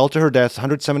 and fell to her death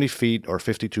 170 feet or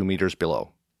 52 meters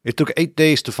below. It took 8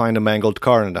 days to find a mangled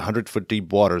car in the 100-foot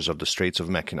deep waters of the Straits of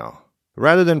Mackinac.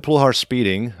 Rather than Pluhar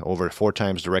speeding, over 4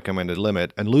 times the recommended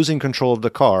limit, and losing control of the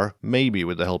car, maybe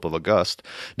with the help of a gust,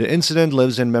 the incident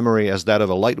lives in memory as that of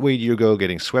a lightweight Yugo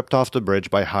getting swept off the bridge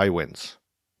by high winds.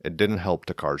 It didn't help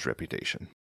the car's reputation.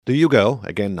 The Yugo,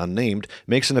 again unnamed,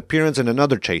 makes an appearance in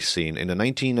another chase scene in the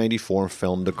 1994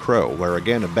 film The Crow, where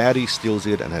again a baddie steals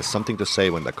it and has something to say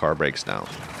when the car breaks down.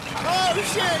 Oh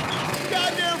shit!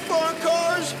 Goddamn foreign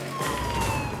cars!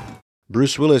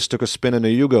 Bruce Willis took a spin in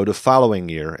a Yugo the following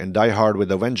year in Die Hard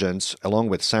with a Vengeance, along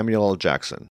with Samuel L.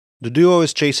 Jackson. The duo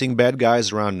is chasing bad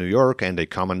guys around New York, and they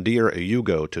commandeer a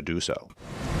Yugo to do so.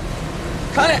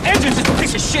 What kind of engine's this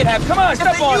piece of shit have? Come on, get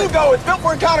up on it! It's a Yugo! It's built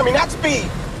for economy, not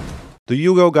speed! The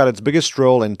Yugo got its biggest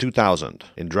role in 2000,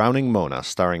 in Drowning Mona,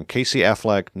 starring Casey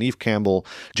Affleck, Neve Campbell,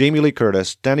 Jamie Lee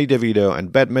Curtis, Danny DeVito,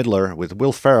 and Bette Midler, with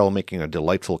Will Ferrell making a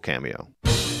delightful cameo.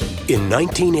 In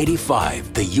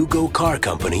 1985, the Yugo Car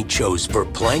Company chose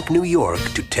Verplanck, New York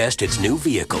to test its new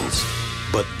vehicles.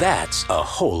 But that's a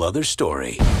whole other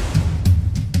story.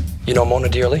 You know Mona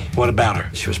Dearly? What about her?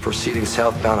 She was proceeding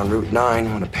southbound on Route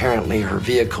 9 when apparently her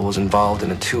vehicle was involved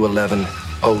in a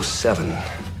 21107.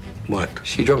 What?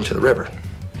 She drove him to the river.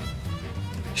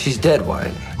 She's dead,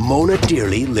 Wyatt. Mona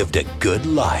Dearly lived a good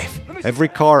life. Every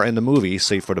car in the movie,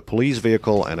 save for the police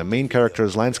vehicle and a main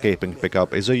character's landscaping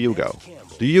pickup, is a Yugo.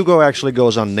 The Yugo actually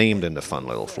goes unnamed in the fun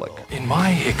little flick. In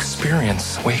my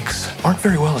experience, wakes aren't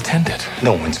very well attended.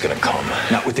 No one's gonna come.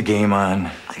 Not with the game on.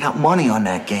 I got money on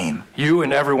that game. You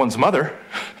and everyone's mother.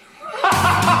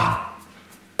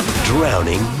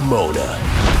 Drowning Mona.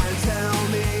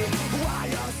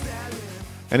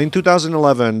 And in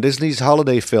 2011, Disney's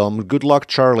holiday film Good Luck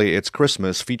Charlie, It's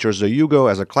Christmas features the Yugo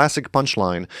as a classic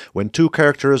punchline when 2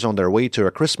 characters on their way to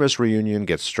a Christmas reunion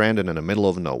get stranded in the middle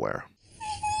of nowhere.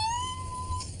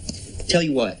 Tell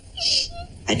you what,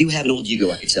 I do have an old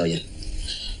Yugo I could sell you.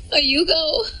 A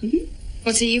Yugo? Mm-hmm.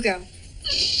 What's a Yugo?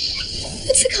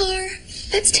 It's a car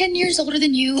that's 10 years older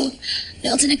than you,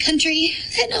 built in a country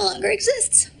that no longer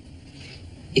exists.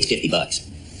 It's $50.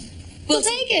 We'll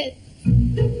take it.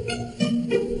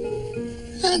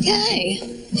 Okay,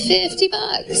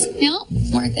 $50. Yep,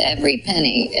 worth every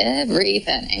penny, every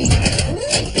penny.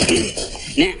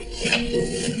 Now,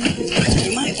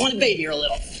 you might want to baby her a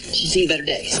little. She's seen better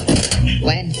days.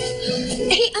 When?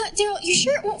 Hey, Daryl, you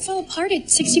sure it won't fall apart at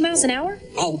 60 miles an hour?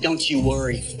 Oh, don't you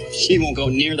worry. She won't go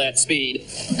near that speed.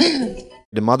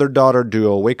 The mother-daughter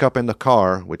duo wake up in the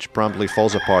car, which promptly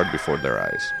falls apart before their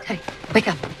eyes. Hey, wake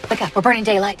up, we're burning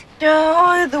daylight. Oh,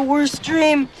 I had the worst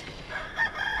dream.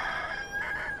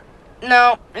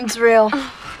 No, it's real.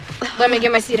 Let me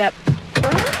get my seat up.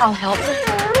 I'll help.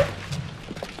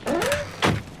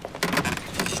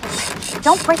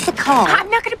 Don't break the car. I'm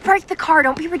not gonna break the car.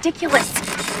 Don't be ridiculous.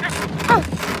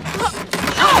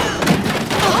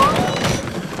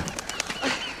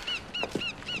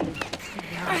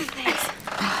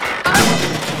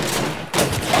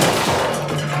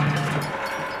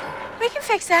 We can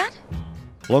fix that.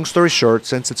 Long story short,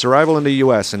 since its arrival in the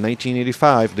US in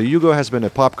 1985, the Yugo has been a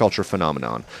pop culture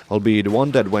phenomenon, albeit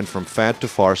one that went from fad to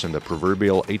farce in the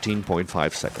proverbial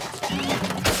 18.5 seconds.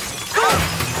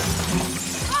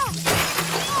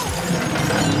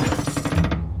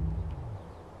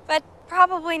 But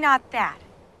probably not that.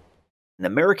 In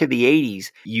America of the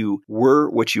 80s, you were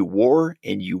what you wore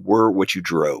and you were what you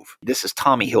drove. This is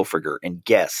Tommy Hilfiger and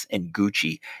Guess and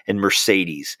Gucci and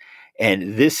Mercedes.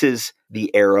 And this is the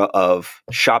era of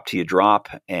shop till you drop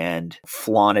and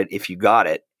flaunt it if you got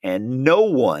it. And no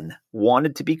one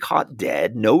wanted to be caught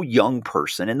dead, no young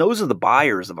person. And those are the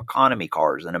buyers of economy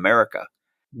cars in America.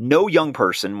 No young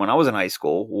person, when I was in high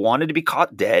school, wanted to be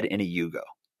caught dead in a Yugo.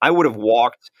 I would have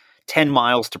walked 10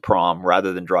 miles to prom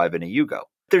rather than drive in a Yugo.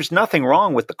 There's nothing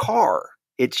wrong with the car.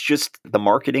 It's just the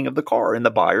marketing of the car and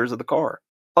the buyers of the car.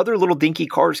 Other little dinky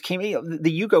cars came.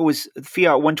 The Yugo was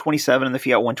Fiat 127 and the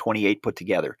Fiat 128 put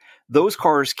together. Those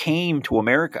cars came to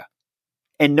America,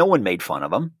 and no one made fun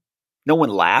of them. No one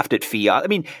laughed at Fiat. I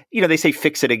mean, they say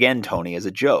fix it again, Tony, as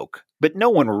a joke. But no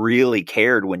one really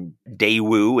cared when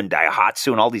Daewoo and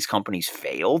Daihatsu and all these companies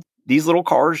failed. These little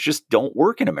cars just don't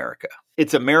work in America.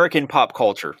 It's American pop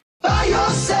culture. Buy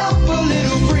yourself a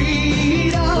little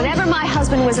freedom. Whenever my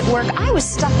husband was at work, I was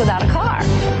stuck without a car.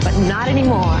 But not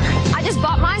anymore. I just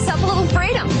bought myself a little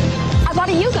freedom. I bought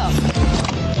a Yugo.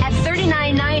 At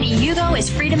 $39.90, Yugo is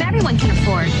freedom everyone can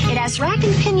afford. It has rack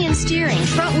and pinion steering,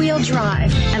 front-wheel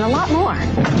drive, and a lot more.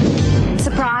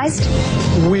 Surprised?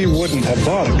 We wouldn't have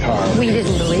bought a car. We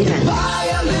didn't believe in. Buy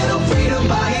a little freedom,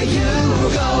 buy a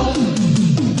Yugo.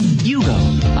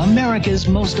 Yugo, America's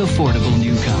most affordable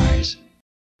new cars.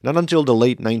 Not until the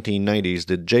late 1990s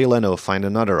did Jay Leno find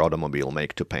another automobile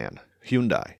make to pan,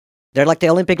 Hyundai. They're like the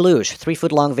Olympic luge,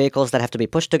 3-foot-long vehicles that have to be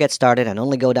pushed to get started and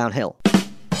only go downhill.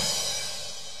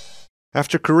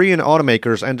 After Korean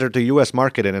automakers entered the US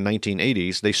market in the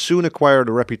 1980s, they soon acquired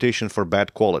a reputation for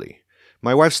bad quality.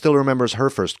 My wife still remembers her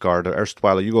first car, the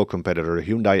erstwhile Yugo competitor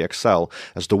Hyundai Excel,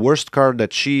 as the worst car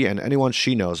that she and anyone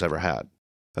she knows ever had.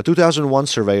 A 2001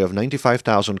 survey of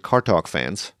 95,000 Car Talk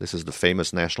fans, this is the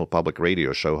famous national public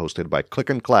radio show hosted by Click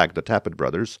and Clack, the Tappet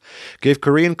brothers, gave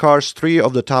Korean cars 3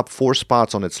 of the top 4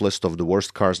 spots on its list of the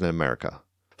worst cars in America.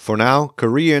 For now,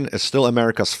 Korean is still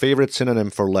America's favorite synonym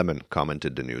for lemon,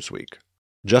 commented the Newsweek.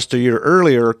 Just a year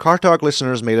earlier, Car Talk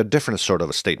listeners made a different sort of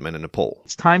a statement in a poll.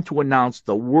 It's time to announce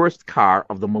the worst car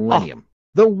of the millennium.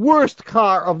 The worst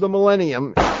car of the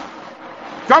millennium.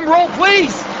 Drum roll,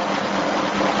 please!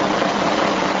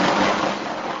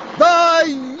 The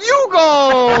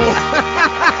Yugo!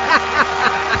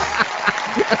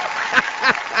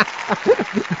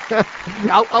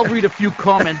 I'll read a few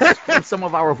comments from some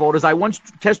of our voters. I once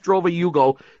test drove a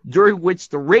Yugo, during which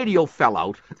the radio fell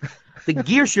out. The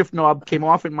gear shift knob came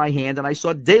off in my hand, and I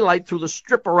saw daylight through the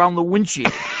strip around the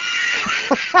windshield.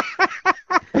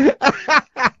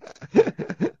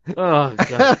 Oh,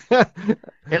 God.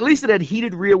 At least it had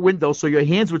heated rear windows so your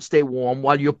hands would stay warm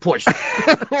while you pushed.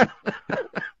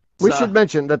 We should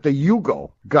mention that the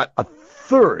Yugo got a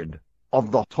third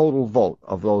of the total vote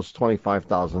of those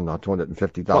 25,000 or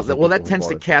 250,000. Well, that tends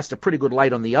to cast a pretty good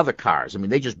light on the other cars. I mean,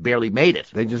 they just barely made it.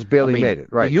 They just barely made it,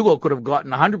 right. The Yugo could have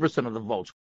gotten 100% of the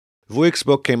votes. Vuik's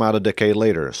book came out a decade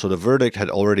later, so the verdict had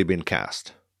already been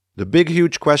cast. The big,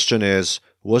 huge question is,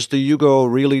 was the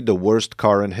Yugo really the worst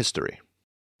car in history?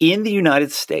 In the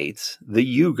United States, the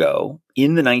Yugo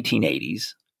in the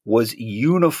 1980s was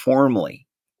uniformly,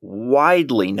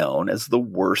 widely known as the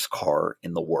worst car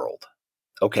in the world.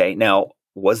 Okay, now,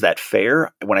 was that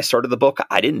fair? When I started the book,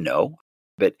 I didn't know.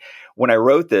 But when I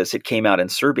wrote this, it came out in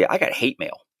Serbia. I got hate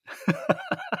mail.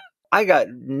 I got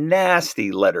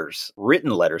nasty letters, written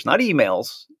letters, not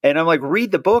emails. And I'm like,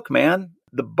 read the book, man.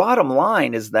 The bottom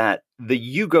line is that the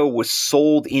Yugo was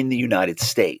sold in the United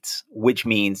States, which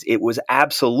means it was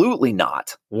absolutely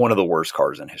not one of the worst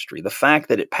cars in history. The fact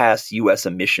that it passed U.S.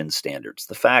 emission standards,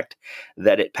 the fact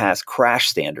that it passed crash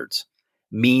standards,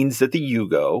 means that the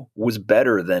Yugo was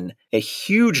better than a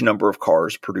huge number of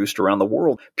cars produced around the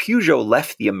world. Peugeot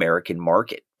left the American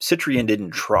market. Citroën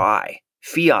didn't try.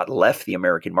 Fiat left the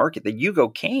American market. The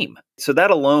Yugo came. So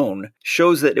that alone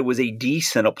shows that it was a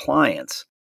decent appliance.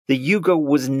 The Yugo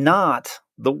was not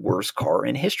the worst car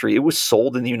in history. It was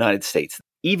sold in the United States.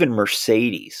 Even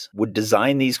Mercedes would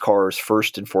design these cars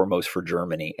first and foremost for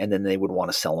Germany, and then they would want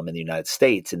to sell them in the United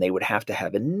States, and they would have to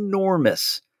have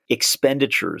enormous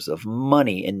expenditures of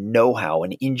money and know-how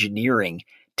and engineering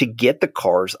to get the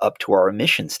cars up to our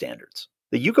emission standards.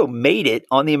 The Yugo made it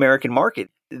on the American market.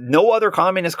 No other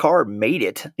communist car made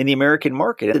it in the American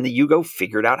market, and the Yugo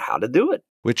figured out how to do it.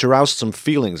 Which aroused some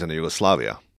feelings in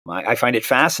Yugoslavia. I find it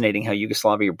fascinating how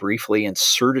Yugoslavia briefly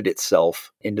inserted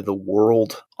itself into the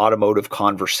world automotive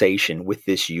conversation with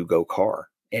this Yugo car,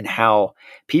 and how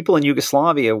people in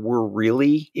Yugoslavia were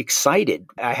really excited.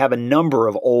 I have a number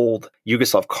of old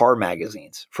Yugoslav car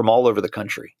magazines from all over the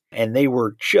country, and they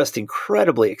were just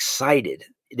incredibly excited.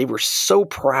 They were so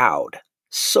proud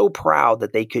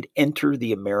that they could enter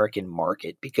the American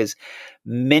market, because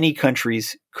many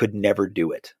countries could never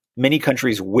do it. Many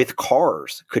countries with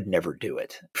cars could never do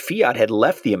it. Fiat had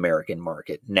left the American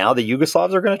market. Now the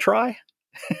Yugoslavs are going to try?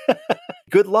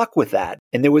 Good luck with that.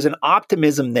 And there was an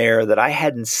optimism there that I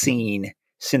hadn't seen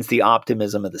since the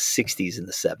optimism of the 60s and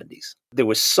the 70s. There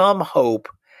was some hope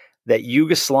that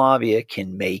Yugoslavia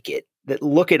can make it. That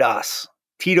look at us.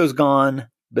 Tito's gone,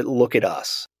 but look at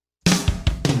us.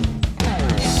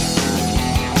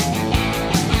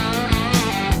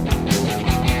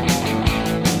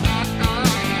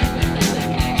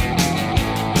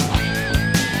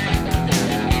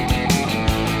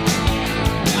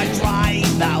 I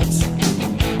drive out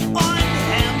on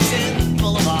Hampton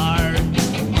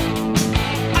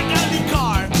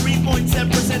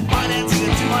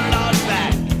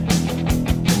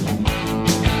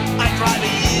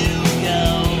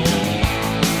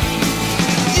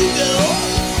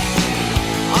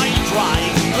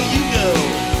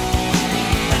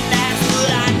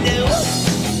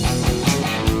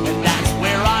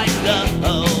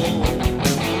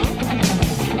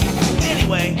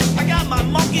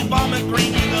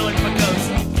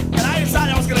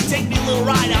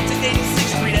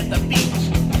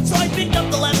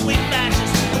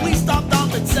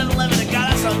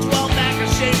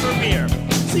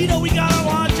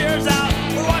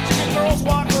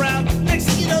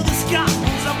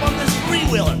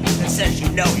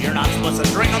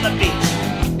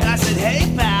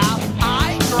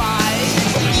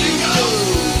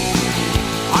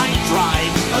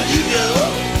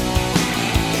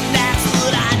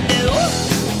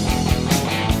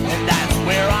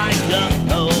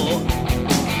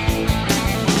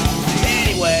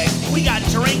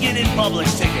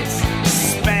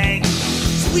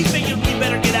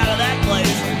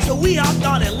we hopped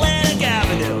on Atlantic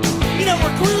Avenue. You know,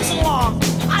 we're cruising along.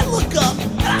 I look up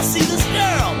and I see this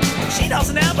girl. She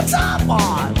doesn't have a top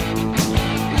on.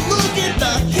 Look at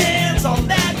the cans on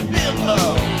that bimbo.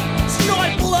 So, you know,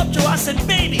 I pull up to her. I said,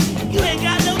 baby, you ain't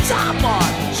got no top on.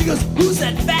 She goes, who's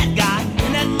that fat guy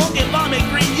in that monkey vomit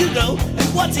green Yugo?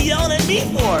 And what's he yelling at me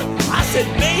for? I said,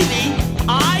 baby,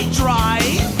 I drive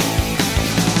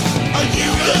a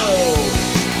Yugo.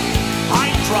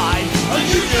 I drive a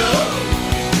Yugo.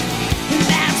 And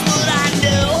that's what I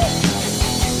do.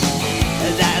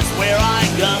 And that's where I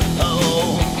go.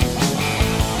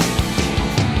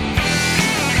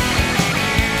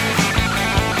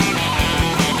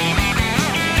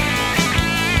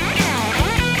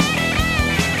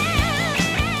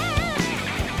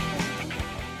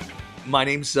 My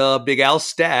name's Big Al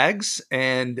Staggs,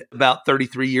 and about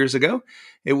 33 years ago,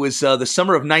 it was the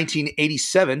summer of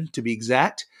 1987, to be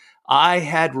exact, I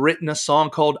had written a song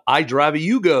called I Drive a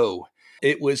Yugo.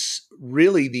 It was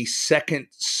really the second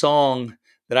song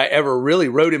that I ever really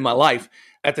wrote in my life.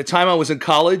 At the time, I was in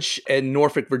college in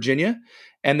Norfolk, Virginia,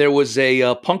 and there was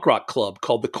a punk rock club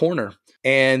called The Corner,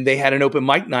 and they had an open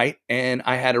mic night, and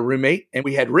I had a roommate, and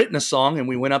we had written a song, and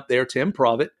we went up there to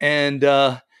improv it, and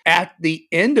at the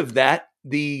end of that,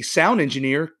 the sound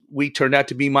engineer, we turned out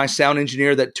to be my sound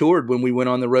engineer that toured when we went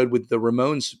on the road with the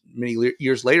Ramones many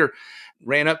years later,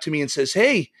 ran up to me and says,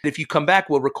 hey, if you come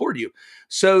back, we'll record you.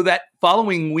 So that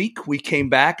following week, we came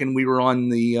back and we were on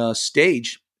the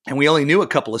stage, and we only knew a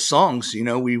couple of songs. You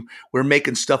know, we were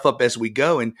making stuff up as we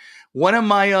go. And one of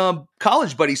my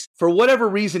college buddies, for whatever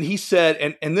reason, he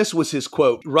said, and this was his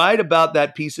quote, "Write about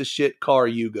that piece of shit car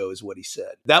Yugo," is what he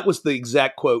said. That was the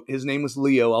exact quote. His name was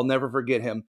Leo. I'll never forget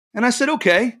him. And I said,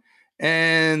 okay.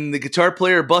 And the guitar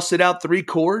player busted out 3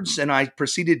 chords, and I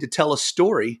proceeded to tell a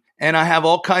story. And I have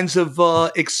all kinds of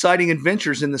exciting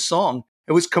adventures in the song.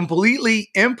 It was completely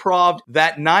improv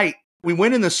that night. We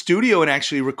went in the studio and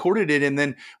actually recorded it, and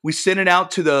then we sent it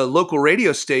out to the local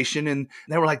radio station, and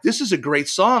they were like, this is a great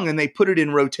song, and they put it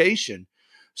in rotation.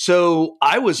 So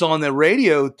I was on the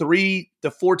radio 3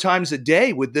 to 4 times a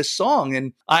day with this song,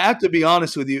 and I have to be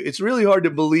honest with you, it's really hard to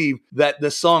believe that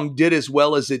the song did as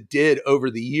well as it did over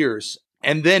the years.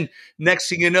 And then next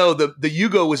thing you know, the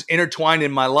Yugo was intertwined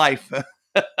in my life.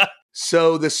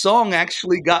 So the song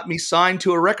actually got me signed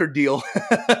to a record deal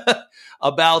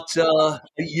about a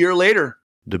year later.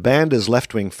 The band is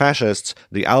Left-Wing Fascists,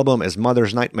 the album is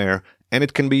Mother's Nightmare, and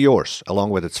it can be yours, along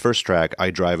with its first track,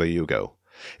 I Drive a Yugo.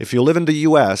 If you live in the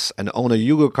US and own a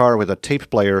Yugo car with a tape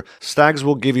player, Staggs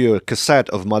will give you a cassette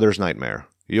of Mother's Nightmare.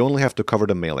 You only have to cover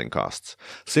the mailing costs.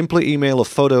 Simply email a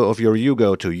photo of your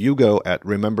Yugo to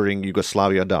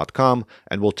yugo@rememberingyugoslavia.com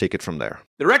and we'll take it from there.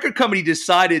 The record company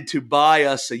decided to buy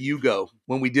us a Yugo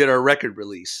when we did our record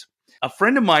release. A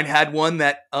friend of mine had one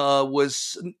that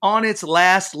was on its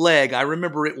last leg. I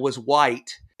remember it was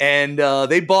white. And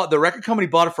the record company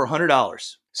bought it for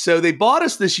 $100. So they bought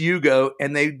us this Yugo,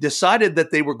 and they decided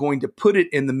that they were going to put it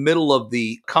in the middle of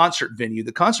the concert venue.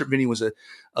 The concert venue was a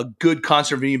good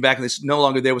concert venue back in this, no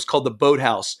longer there. It was called the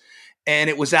Boathouse. And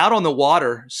it was out on the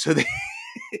water. So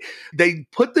they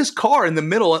put this car in the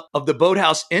middle of the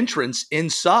Boathouse entrance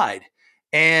inside.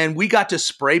 And we got to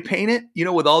spray paint it, you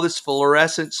know, with all this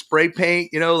fluorescent spray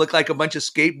paint, you know, looked like a bunch of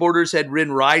skateboarders had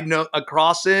riding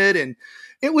across it. And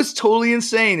it was totally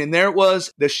insane. And there it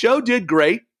was. The show did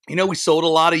great. You know, we sold a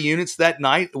lot of units that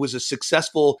night. It was a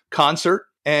successful concert.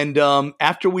 And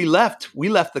after we left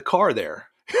the car there.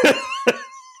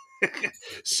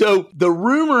 So the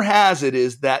rumor has it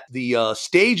is that the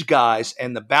stage guys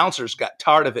and the bouncers got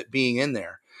tired of it being in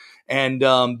there. And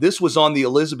this was on the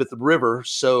Elizabeth River.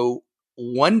 So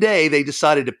one day they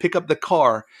decided to pick up the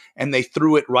car and they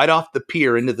threw it right off the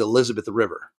pier into the Elizabeth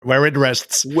River. Where it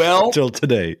rests till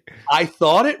today. I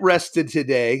thought it rested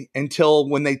today until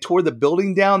when they tore the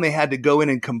building down, they had to go in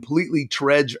and completely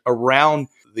dredge around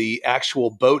the actual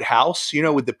boathouse, you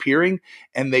know, with the piering.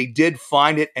 And they did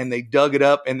find it and they dug it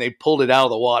up and they pulled it out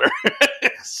of the water.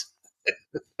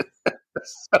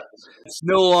 It's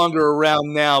no longer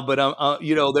around now, but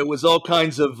you know, there was all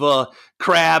kinds of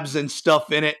crabs and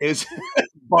stuff in it. It's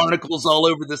barnacles all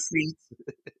over the seats.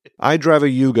 I Drive a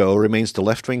Yugo remains the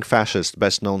Left-Wing Fascist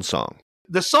best-known song.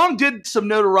 The song did some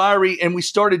notoriety, and we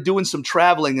started doing some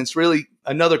traveling. It's really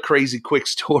another crazy quick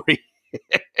story.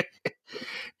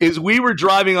 Is we were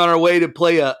driving on our way to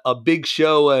play a big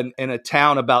show in a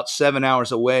town about 7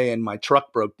 hours away, and my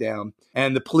truck broke down.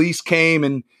 And the police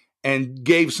came and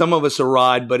gave some of us a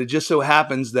ride, but it just so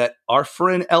happens that our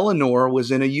friend Eleanor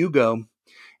was in a Yugo,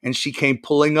 and she came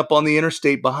pulling up on the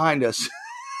interstate behind us.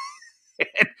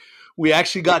 We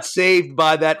actually got saved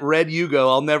by that red Yugo.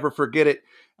 I'll never forget it.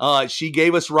 She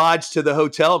gave us rides to the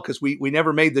hotel because we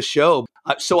never made the show.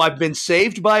 So I've been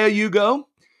saved by a Yugo,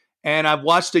 and I've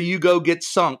watched a Yugo get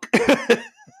sunk.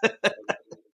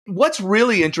 What's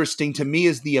really interesting to me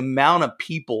is the amount of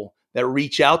people that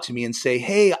reach out to me and say,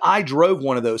 hey, I drove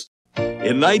one of those.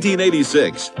 In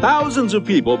 1986, thousands of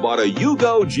people bought a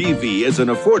Yugo GV as an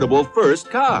affordable first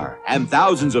car, and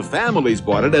thousands of families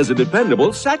bought it as a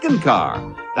dependable second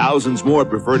car. Thousands more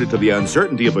preferred it to the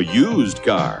uncertainty of a used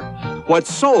car. What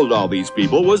sold all these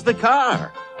people was the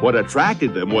car. What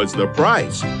attracted them was the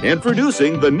price.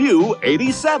 Introducing the new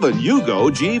 87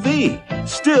 Yugo GV.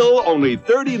 Still only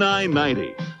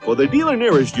 $39.90. For the dealer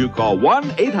nearest you, call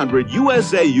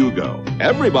 1-800-USA-YUGO.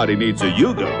 Everybody needs a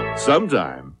Yugo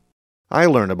sometime. I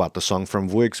learned about the song from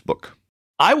Vuig's book.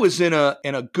 I was in a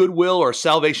Goodwill or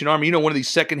Salvation Army, one of these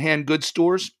secondhand goods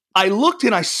stores. I looked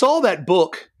and I saw that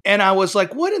book and I was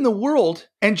like, what in the world?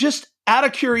 And just out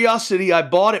of curiosity, I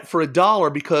bought it for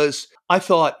 $1 because I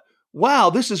thought, wow,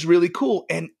 this is really cool.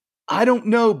 And I don't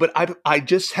know, but I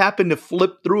just happened to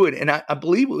flip through it. And I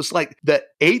believe it was like the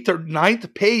 8th or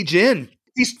 9th page in.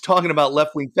 He's talking about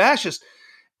left-wing fascists.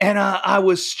 And I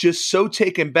was just so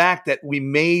taken back that we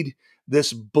made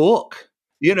this book.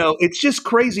 It's just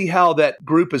crazy how that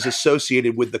group is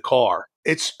associated with the car.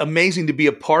 It's amazing to be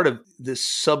a part of this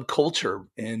subculture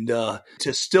and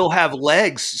to still have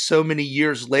legs so many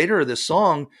years later. The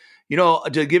song,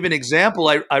 to give an example,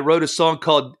 I wrote a song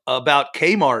called about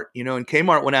Kmart, and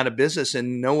Kmart went out of business,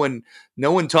 and no one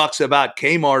talks about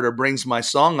Kmart or brings my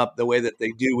song up the way that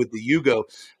they do with the Yugo.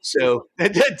 So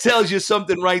that tells you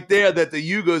something right there, that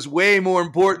the Yugo is way more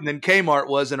important than Kmart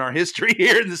was in our history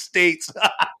here in the States.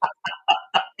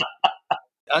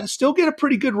 I still get a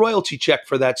pretty good royalty check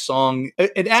for that song.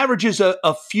 It averages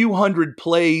a few hundred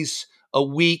plays a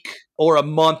week or a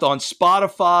month on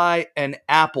Spotify and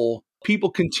Apple. People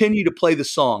continue to play the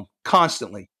song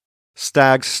constantly.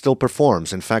 Stags still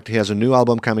performs. In fact, he has a new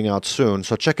album coming out soon,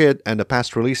 so check it and the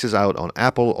past releases out on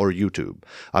Apple or YouTube.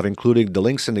 I've included the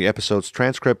links in the episode's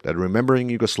transcript at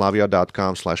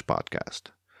rememberingyugoslavia.com/podcast.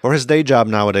 For his day job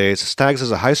nowadays, Stags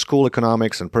is a high school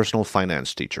economics and personal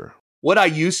finance teacher. What I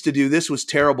used to do, this was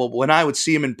terrible, but when I would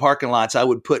see him in parking lots, I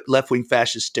would put left-wing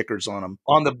fascist stickers on them,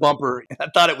 on the bumper. I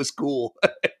thought it was cool.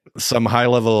 Some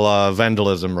high-level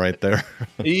vandalism right there.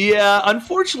 Yeah,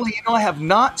 unfortunately, I have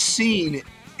not seen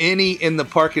any in the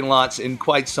parking lots in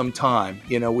quite some time,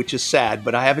 which is sad,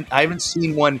 but I haven't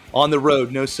seen one on the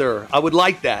road. No, sir. I would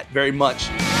like that very much.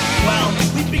 Well,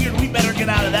 we figured we better get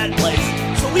out of that place,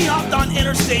 so we hopped on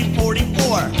Interstate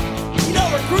 44.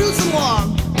 We're cruising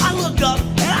along. I look up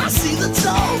and I see the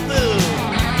toll booth.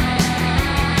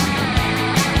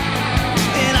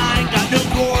 And I ain't got no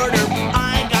quarter.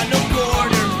 I ain't got no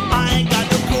quarter. I ain't got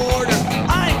no quarter.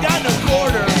 I ain't got no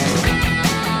quarter.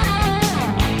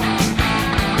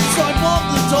 So I pulled up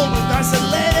the toll booth and I said,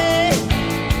 lady,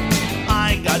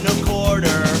 I ain't got no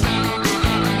quarter.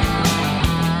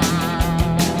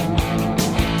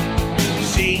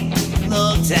 She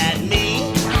looked at me.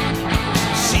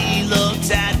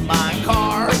 Looked at my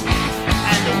car,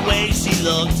 and the way she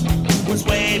looked was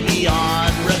way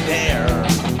beyond repair.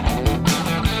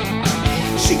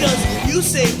 She goes, you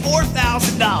saved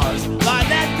 $4,000 by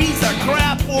that piece of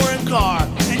crap foreign car,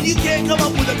 and you can't come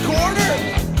up with a quarter?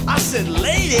 I said,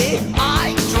 lady,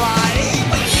 I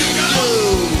drive a Yugo.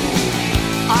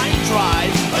 I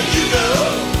drive a Yugo,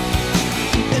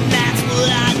 and that's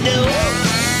what I do.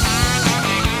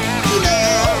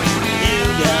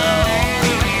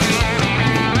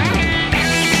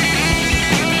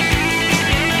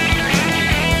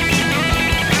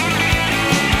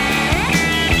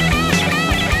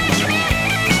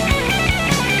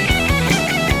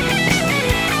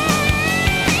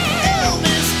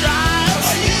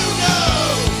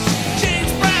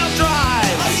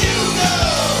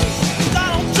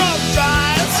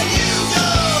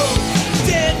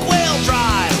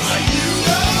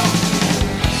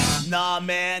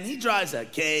 Man, he drives a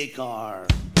K car.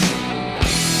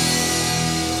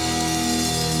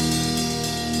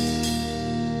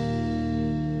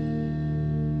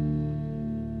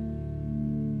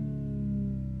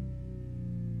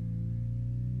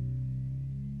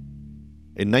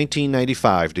 In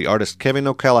 1995, the artist Kevin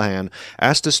O'Callaghan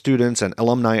asked the students and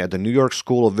alumni at the New York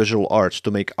School of Visual Arts to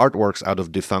make artworks out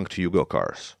of defunct Yugo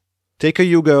cars. Take a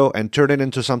Yugo and turn it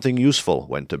into something useful,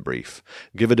 went the brief.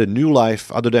 Give it a new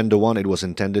life other than the one it was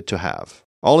intended to have.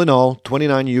 All in all,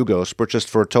 29 Yugos purchased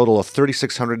for a total of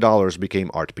 $3,600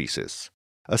 became art pieces.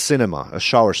 A cinema, a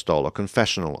shower stall, a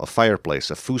confessional, a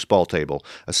fireplace, a foosball table,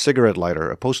 a cigarette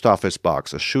lighter, a post office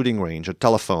box, a shooting range, a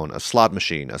telephone, a slot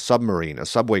machine, a submarine, a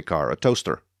subway car, a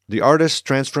toaster. The artist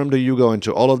transformed the Yugo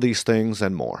into all of these things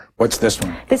and more. What's this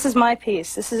one? This is my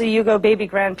piece. This is a Yugo baby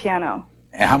grand piano.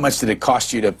 And how much did it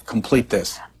cost you to complete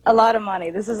this? A lot of money.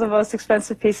 This is the most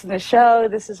expensive piece in the show.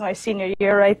 This is my senior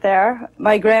year right there.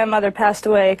 My grandmother passed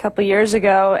away a couple years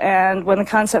ago, and when the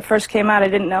concept first came out, I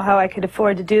didn't know how I could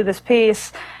afford to do this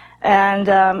piece. And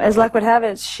as luck would have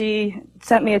it, she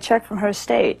sent me a check from her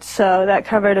estate, so that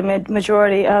covered a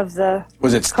majority of the...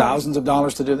 Was it thousands of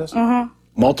dollars to do this? Mm-hmm.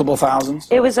 Multiple thousands?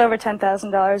 It was over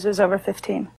 $10,000. It was over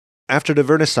 15. After the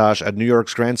vernissage at New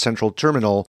York's Grand Central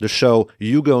Terminal, the show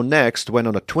Yugo Next went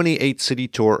on a 28-city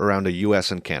tour around the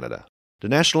U.S. and Canada. The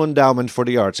National Endowment for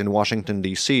the Arts in Washington,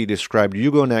 D.C. described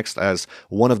Yugo Next as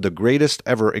one of the greatest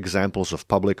ever examples of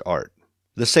public art.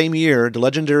 The same year, the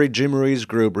legendary Jim Reeves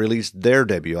Group released their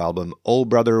debut album, Oh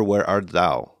Brother, Where Art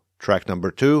Thou? Track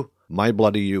number 2, My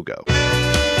Bloody Yugo.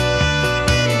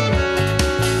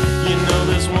 You know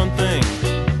there's one thing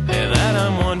that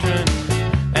I'm wondering,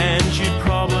 and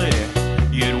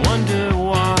you'd wonder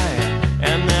why,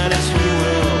 and that is who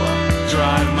will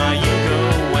drive my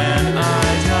Yugo when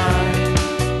I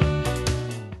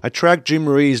die. I tracked Jim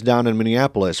Reeves down in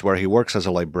Minneapolis, where he works as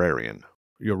a librarian.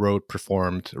 You wrote,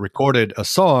 performed, recorded a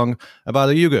song about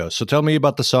a Yugo. So tell me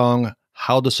about the song,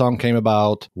 how the song came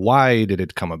about, why did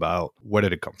it come about, where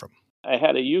did it come from? I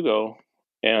had a Yugo,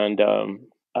 and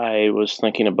I was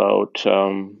thinking about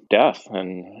death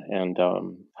and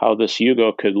how this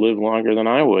Yugo could live longer than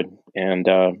I would. And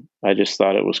I just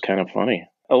thought it was kind of funny.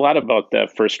 A lot about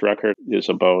that first record is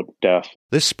about death.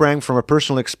 This sprang from a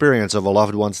personal experience of a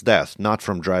loved one's death, not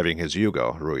from driving his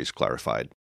Yugo, Ruiz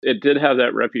clarified. It did have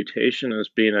that reputation as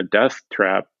being a death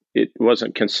trap. It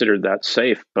wasn't considered that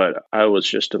safe, but I was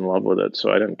just in love with it,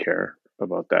 so I didn't care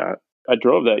about that. I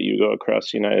drove that Yugo across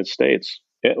the United States.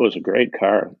 It was a great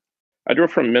car. I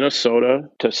drove from Minnesota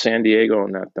to San Diego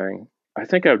in that thing. I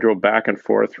think I drove back and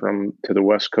forth to the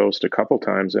West Coast a couple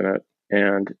times in it,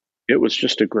 and it was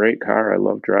just a great car. I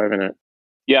loved driving it.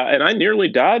 Yeah, and I nearly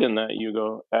died in that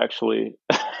Yugo, actually.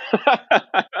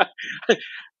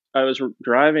 I was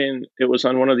driving, it was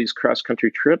on one of these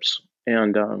cross-country trips,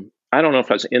 and I don't know if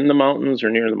I was in the mountains or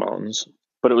near the mountains,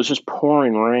 but it was just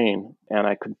pouring rain, and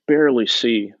I could barely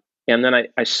see. And then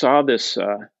I saw this,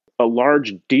 a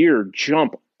large deer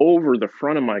jump over the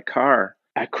front of my car.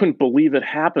 I couldn't believe it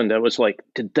happened. I was like,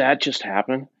 did that just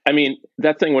happen? I mean,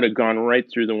 that thing would have gone right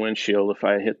through the windshield if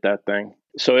I hit that thing.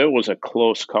 So it was a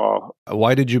close call.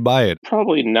 Why did you buy it?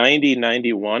 Probably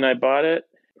 91 I bought it.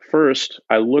 First,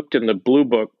 I looked in the Blue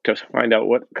Book to find out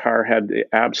what car had the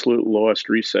absolute lowest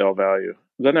resale value.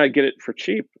 Then I get it for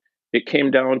cheap. It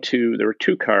came down to, there were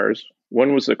two cars.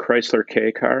 One was the Chrysler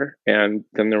K car, and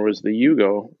then there was the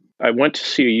Yugo. I went to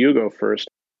see a Yugo first.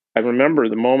 I remember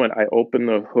the moment I opened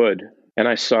the hood and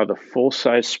I saw the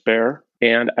full-size spare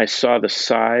and I saw the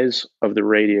size of the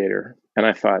radiator. And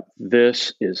I thought,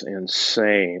 this is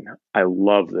insane. I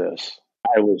love this.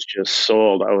 I was just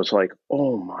sold. I was like,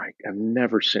 oh my, I've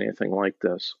never seen anything like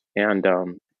this. And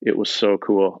it was so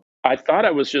cool. I thought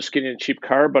I was just getting a cheap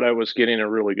car, but I was getting a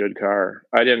really good car.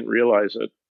 I didn't realize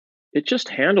it. It just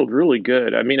handled really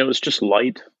good. I mean, it was just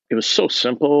light. It was so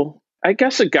simple. I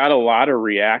guess it got a lot of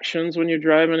reactions when you're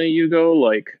driving a Yugo.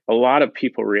 Like, a lot of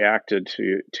people reacted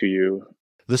to you.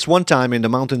 This one time in the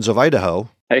mountains of Idaho,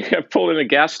 I pulled in a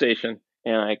gas station.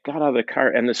 And I got out of the car,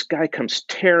 and this guy comes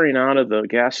tearing out of the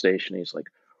gas station. He's like,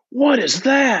 what is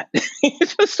that?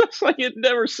 It's just like you'd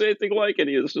never say anything like it.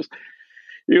 He was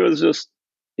just,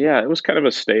 yeah, it was kind of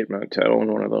a statement to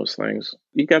own one of those things.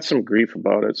 You got some grief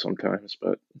about it sometimes,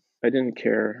 but I didn't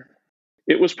care.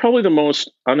 It was probably the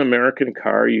most un-American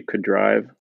car you could drive.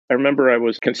 I remember I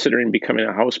was considering becoming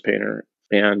a house painter,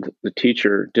 and the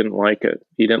teacher didn't like it.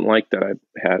 He didn't like that I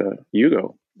had a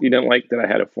Yugo. He didn't like that I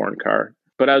had a foreign car.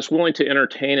 But I was willing to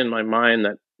entertain in my mind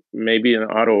that maybe an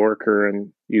auto worker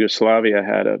in Yugoslavia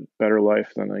had a better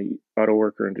life than an auto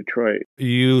worker in Detroit.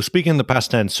 You speak in the past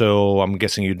tense, so I'm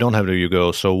guessing you don't have the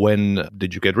Yugo. So when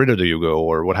did you get rid of the Yugo,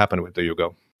 or what happened with the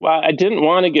Yugo? Well, I didn't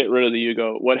want to get rid of the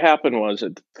Yugo. What happened was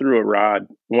it threw a rod.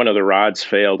 One of the rods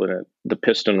failed, and the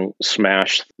piston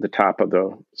smashed the top of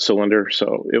the cylinder,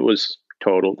 so it was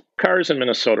totaled. Cars in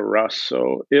Minnesota rust,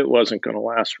 so it wasn't going to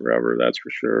last forever, that's for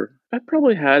sure. I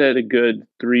probably had it a good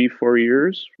 3-4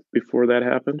 years before that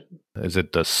happened. Is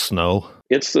it the snow?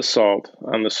 It's the salt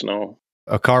on the snow.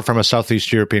 A car from a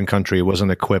Southeast European country wasn't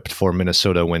equipped for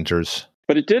Minnesota winters.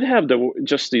 But it did have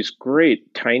just these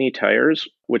great tiny tires,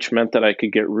 which meant that I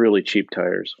could get really cheap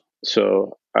tires.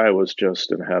 So I was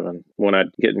just in heaven when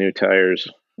I'd get new tires.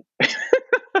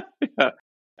 Yeah.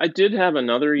 I did have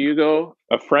another Yugo.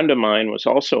 A friend of mine was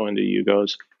also into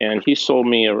Yugos, and he sold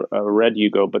me a red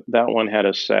Yugo, but that one had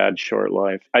a sad, short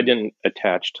life. I didn't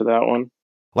attach to that one.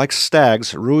 Like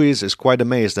Stags, Ruiz is quite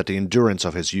amazed at the endurance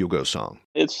of his Yugo song.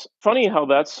 It's funny how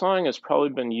that song has probably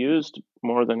been used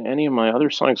more than any of my other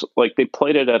songs. Like, they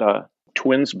played it at a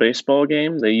Twins baseball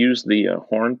game. They used the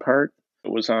horn part.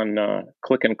 It was on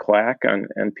Click and Clack on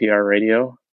NPR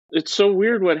radio. It's so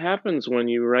weird what happens when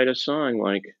you write a song.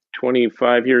 Like,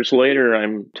 25 years later,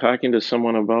 I'm talking to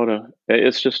someone about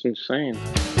it's just insane.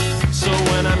 So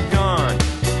when I'm gone,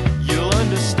 you'll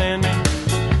understand me.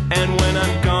 And when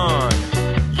I'm gone,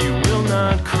 you will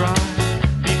not cry.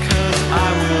 Because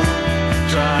I will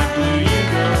drive blue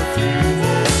Yugo through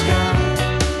the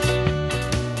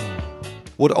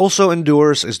sky. What also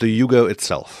endures is the Yugo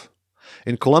itself.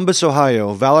 In Columbus,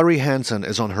 Ohio, Valerie Hansen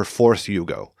is on her 4th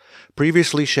Yugo.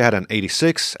 Previously, she had an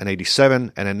 86, an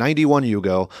 87, and a 91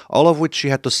 Yugo, all of which she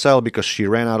had to sell because she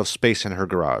ran out of space in her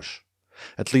garage.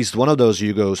 At least one of those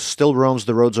Yugos still roams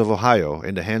the roads of Ohio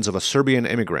in the hands of a Serbian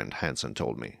immigrant, Hansen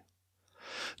told me.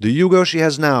 The Yugo she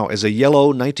has now is a yellow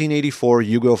 1984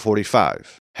 Yugo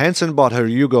 45. Hansen bought her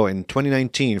Yugo in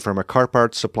 2019 from a car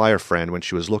parts supplier friend when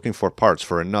she was looking for parts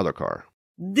for another car.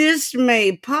 This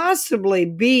may possibly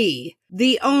be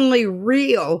the only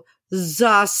real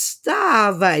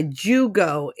Zastava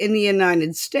Yugo in the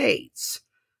United States.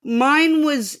 Mine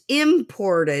was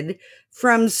imported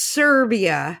from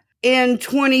Serbia in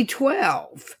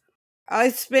 2012. I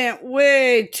spent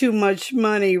way too much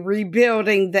money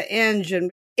rebuilding the engine.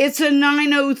 It's a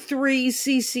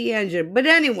 903cc engine. But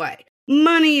anyway,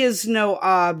 money is no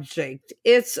object.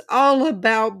 It's all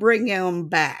about bringing them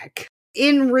back.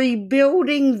 In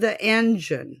rebuilding the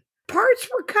engine, parts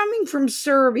were coming from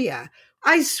Serbia.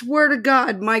 I swear to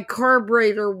God, my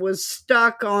carburetor was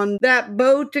stuck on that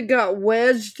boat that got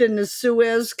wedged in the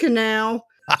Suez Canal.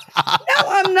 No,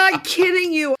 I'm not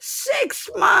kidding you. 6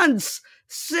 months.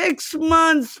 6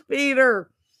 months,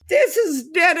 Peter. This is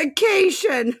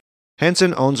dedication.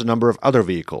 Hansen owns a number of other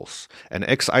vehicles, an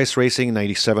ex-Ice Racing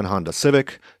 97 Honda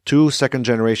Civic, 2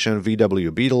 second-generation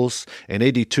VW Beetles, an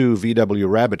 82 VW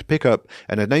Rabbit pickup,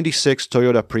 and a 96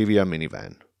 Toyota Previa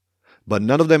minivan. But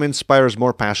none of them inspires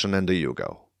more passion than the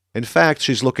Yugo. In fact,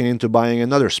 she's looking into buying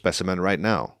another specimen right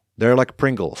now. They're like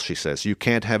Pringles, she says. You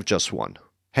can't have just one.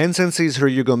 Hansen sees her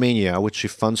Yugomania, which she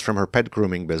funds from her pet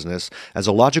grooming business, as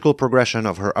a logical progression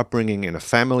of her upbringing in a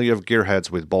family of gearheads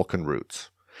with Balkan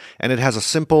roots. And it has a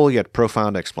simple yet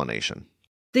profound explanation.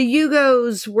 The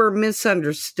Yugos were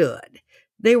misunderstood.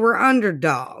 They were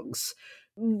underdogs.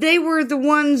 They were the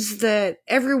ones that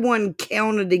everyone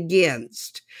counted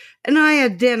against. And I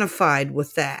identified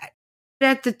with that.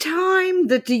 At the time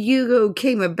that the Yugo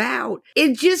came about,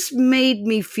 it just made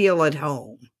me feel at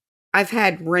home. I've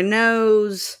had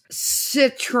Renaults,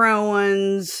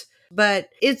 Citroens, but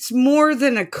it's more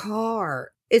than a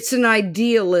car. It's an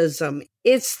idealism.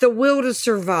 It's the will to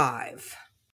survive.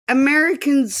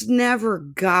 Americans never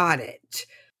got it.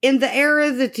 In the era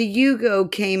that the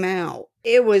Yugo came out,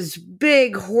 it was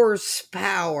big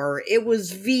horsepower. It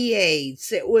was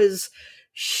V8s. It was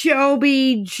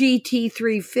Shelby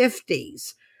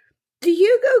GT350s. The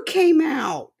Yugo came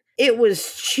out. It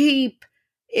was cheap,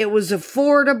 it was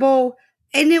affordable,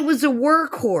 and it was a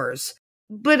workhorse.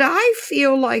 But I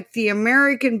feel like the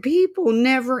American people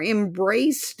never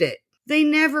embraced it. They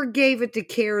never gave it the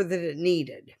care that it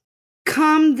needed.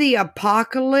 Come the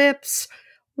apocalypse,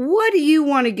 what do you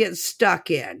want to get stuck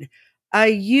in?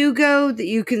 A Yugo that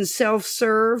you can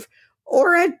self-serve,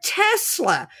 or a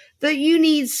Tesla that you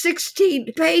need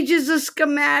 16 pages of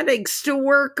schematics to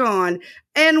work on?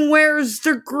 And where's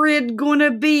the grid gonna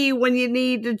be when you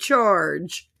need to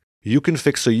charge? You can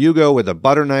fix a Yugo with a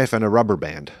butter knife and a rubber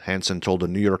band, Hansen told the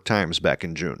New York Times back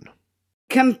in June.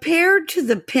 Compared to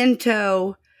the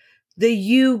Pinto, the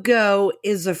Yugo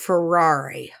is a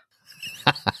Ferrari.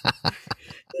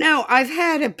 No, I've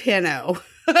had a Pinto.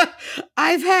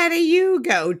 I've had a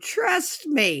Yugo. Trust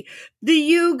me, the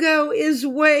Yugo is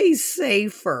way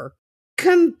safer.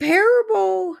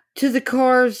 Comparable to the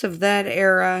cars of that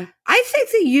era, I think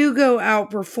the Yugo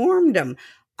outperformed them.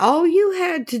 All you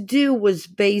had to do was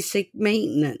basic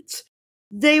maintenance.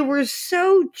 They were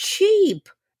so cheap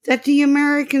that the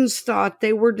Americans thought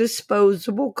they were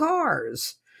disposable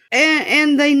cars.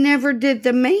 And they never did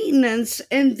the maintenance,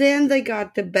 and then they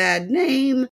got the bad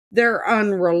name. They're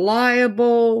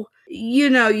unreliable. You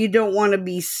know, you don't want to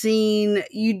be seen.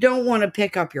 You don't want to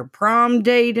pick up your prom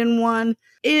date in one.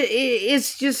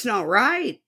 It's just not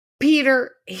right.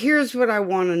 Peter, here's what I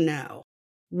want to know.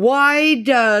 Why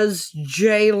does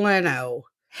Jay Leno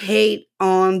hate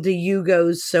on the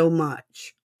Yugos so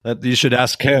much? You should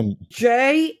ask him.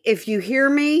 Jay, if you hear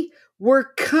me,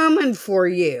 we're coming for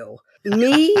you.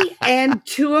 Me and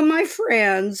two of my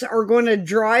friends are going to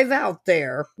drive out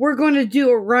there. We're going to do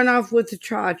a runoff with the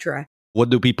Tatra. What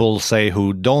do people say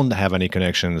who don't have any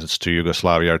connections to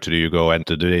Yugoslavia or to the Yugo? And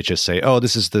do they just say, oh,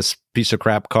 this is this piece of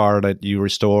crap car that you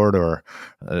restored? Or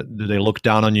do they look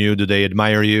down on you? Do they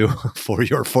admire you for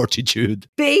your fortitude?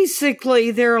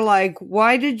 Basically, they're like,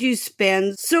 why did you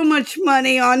spend so much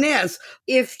money on this?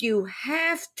 If you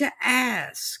have to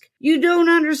ask, you don't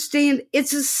understand.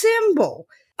 It's a symbol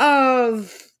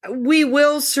of we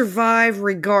will survive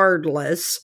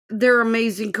regardless. They're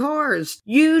amazing cars.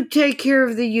 You take care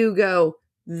of the Yugo,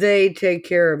 they take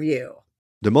care of you.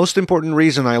 The most important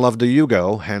reason I love the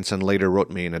Yugo, Hansen later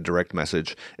wrote me in a direct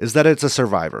message, is that it's a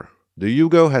survivor. The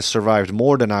Yugo has survived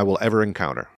more than I will ever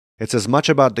encounter. It's as much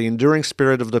about the enduring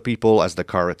spirit of the people as the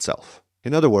car itself.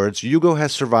 In other words, Yugo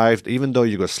has survived even though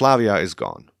Yugoslavia is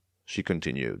gone. She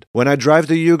continued. When I drive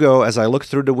the Yugo, as I look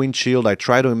through the windshield, I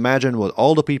try to imagine what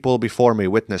all the people before me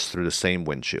witnessed through the same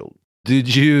windshield.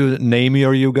 Did you name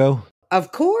your Yugo?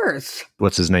 Of course.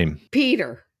 What's his name?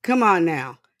 Peter. Come on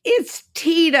now. It's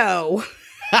Tito.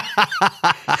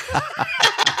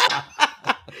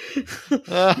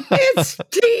 It's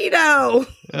Tito.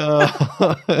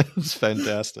 It's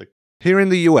fantastic. Here in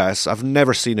the US, I've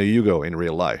never seen a Yugo in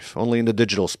real life, only in the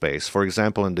digital space, for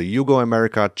example in the Yugo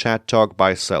America Chat Talk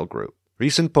Buy Sell group.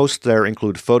 Recent posts there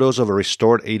include photos of a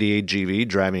restored 88 GV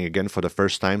driving again for the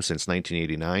first time since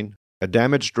 1989, a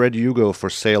damaged red Yugo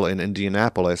for sale in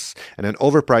Indianapolis, and an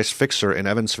overpriced fixer in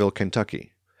Evansville,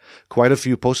 Kentucky. Quite a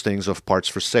few postings of parts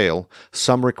for sale,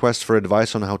 some requests for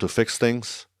advice on how to fix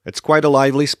things. It's quite a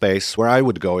lively space where I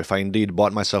would go if I indeed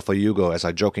bought myself a Yugo, as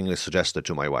I jokingly suggested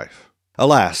to my wife.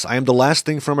 Alas, I am the last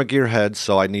thing from a gearhead,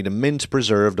 so I need a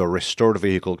mint-preserved or restored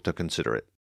vehicle to consider it.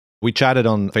 We chatted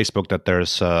on Facebook that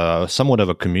there's somewhat of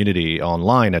a community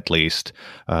online, at least,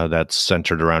 that's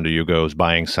centered around the Yugos,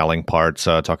 buying, selling parts,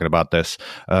 talking about this.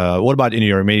 What about in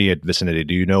your immediate vicinity?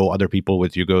 Do you know other people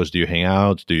with Yugos? Do you hang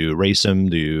out? Do you race them?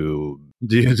 Do you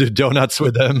do donuts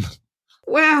with them?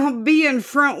 Well, being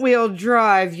front-wheel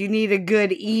drive, you need a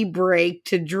good e-brake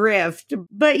to drift.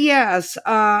 But yes,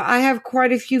 I have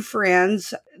quite a few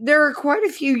friends. There are quite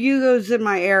a few Yugos in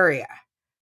my area.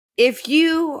 If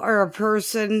you are a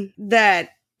person that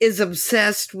is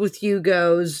obsessed with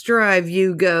Yugos, drive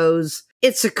Yugos,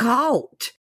 it's a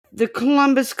cult. The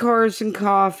Columbus Cars and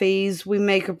Coffees, we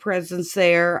make a presence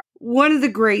there. One of the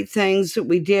great things that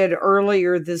we did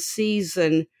earlier this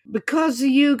season, because the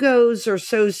Yugos are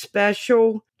so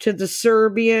special to the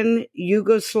Serbian,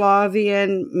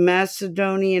 Yugoslavian,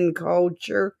 Macedonian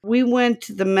culture, we went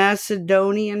to the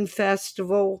Macedonian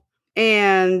Festival.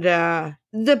 And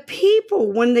the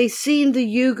people, when they seen the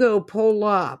Yugo pull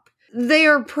up, they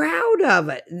are proud of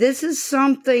it. This is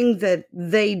something that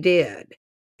they did.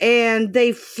 And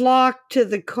they flocked to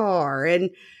the car.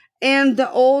 And the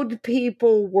old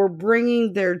people were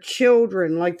bringing their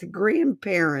children, like the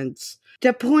grandparents,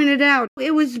 to point it out.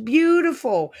 It was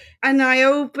beautiful. And I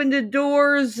opened the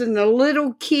doors, and the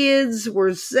little kids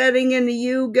were sitting in the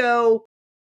Yugo.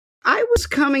 I was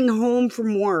coming home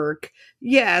from work.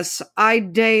 Yes, I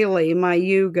daily my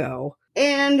Yugo.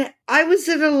 And I was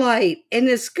at a light, and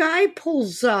this guy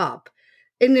pulls up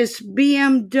in this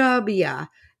BMW,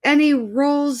 and he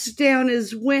rolls down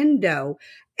his window,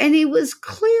 and he was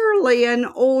clearly an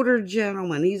older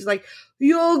gentleman. He's like,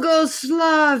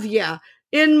 Yugoslavia,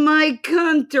 in my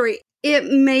country. It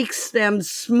makes them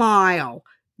smile.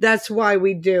 That's why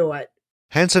we do it.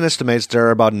 Hansen estimates there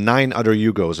are about 9 other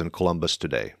Yugos in Columbus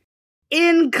today.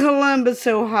 In Columbus,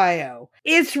 Ohio.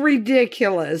 It's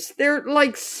ridiculous. They're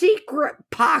like secret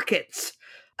pockets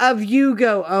of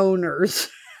Yugo owners.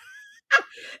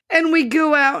 And we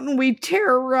go out and we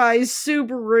terrorize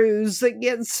Subarus that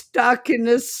get stuck in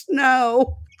the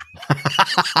snow.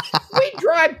 We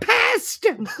drive past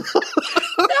them.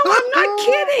 No, I'm not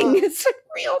kidding. It's a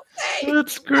real thing.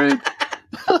 That's great.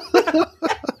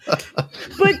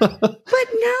 But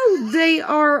no, they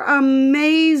are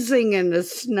amazing in the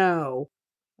snow.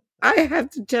 I have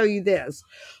to tell you this.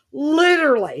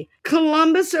 Literally,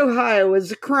 Columbus, Ohio is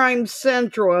the crime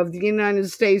central of the United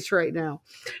States right now.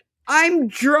 I'm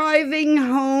driving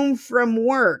home from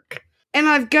work, and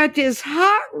I've got this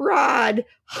hot rod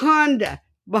Honda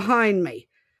behind me.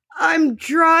 I'm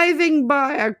driving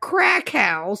by a crack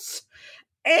house,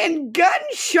 and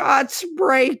gunshots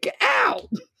break out.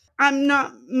 I'm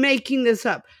not making this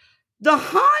up. The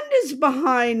Honda's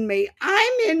behind me.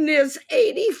 I'm in this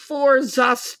 84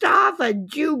 Zastava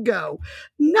Yugo,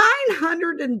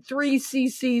 903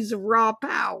 cc's of raw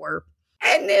power.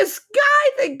 And this guy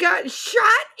that got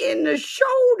shot in the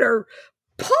shoulder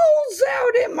pulls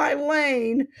out in my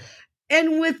lane,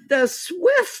 and with the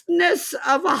swiftness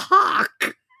of a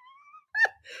hawk,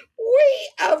 we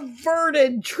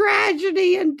averted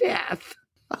tragedy and death.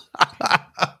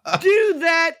 Do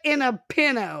that in a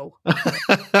Pinto.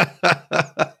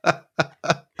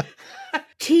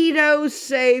 Tito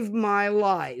saved my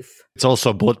life. It's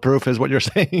also bulletproof, is what you're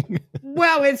saying?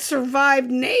 Well, it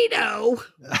survived NATO.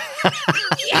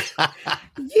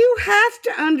 You have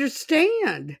to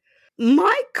understand,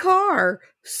 my car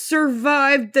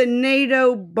survived the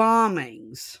NATO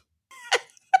bombings.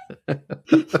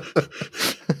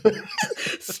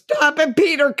 Stop it,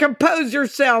 Peter. Compose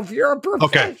yourself. You're a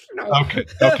professional.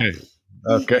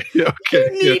 Okay. You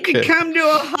need to come to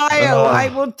Ohio. I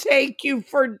will take you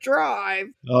for a drive.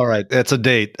 All right. That's a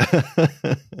date.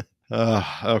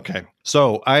 Okay.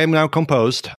 So I am now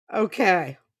composed.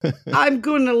 Okay. I'm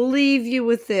going to leave you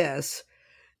with this.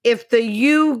 If the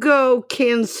Yugo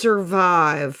can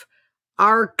survive,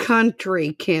 our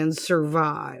country can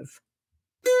survive.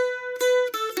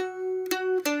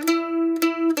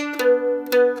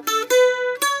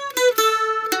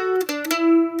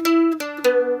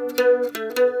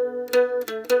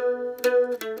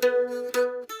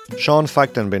 Sean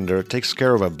Feichtenbinder takes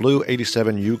care of a blue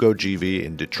 87 Yugo GV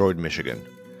in Detroit, Michigan.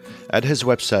 At his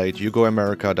website,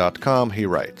 yugoamerica.com, he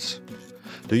writes,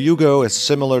 "The Yugo is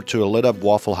similar to a lit-up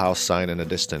Waffle House sign in the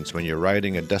distance when you're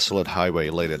riding a desolate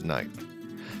highway late at night.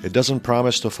 It doesn't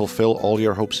promise to fulfill all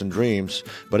your hopes and dreams,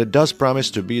 but it does promise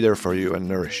to be there for you and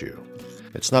nourish you.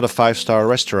 It's not a 5-star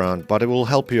restaurant, but it will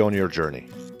help you on your journey.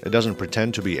 It doesn't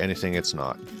pretend to be anything it's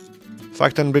not."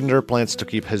 Feichtenbinder plans to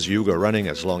keep his Yugo running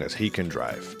as long as he can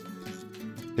drive.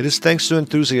 It is thanks to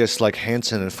enthusiasts like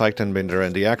Hansen and Feichtenbinder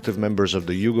and the active members of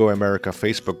the Yugo America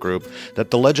Facebook group that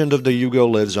the legend of the Yugo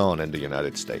lives on in the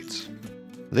United States.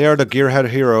 They are the gearhead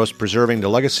heroes preserving the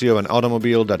legacy of an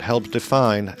automobile that helped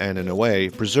define, and in a way,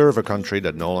 preserve a country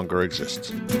that no longer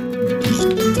exists.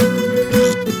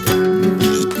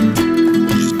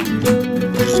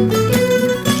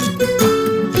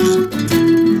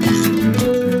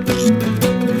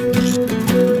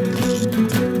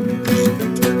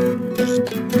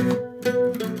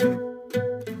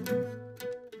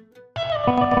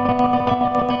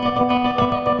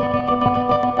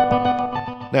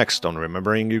 Next on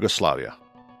Remembering Yugoslavia.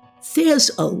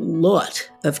 There's a lot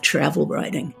of travel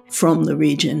writing from the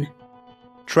region.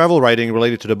 Travel writing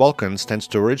related to the Balkans tends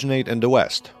to originate in the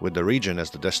West, with the region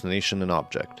as the destination and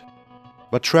object.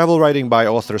 But travel writing by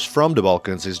authors from the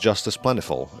Balkans is just as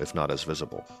plentiful, if not as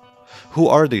visible. Who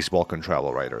are these Balkan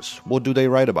travel writers? What do they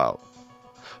write about?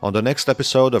 On the next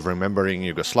episode of Remembering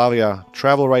Yugoslavia,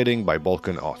 travel writing by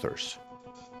Balkan authors.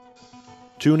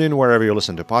 Tune in wherever you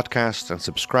listen to podcasts and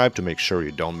subscribe to make sure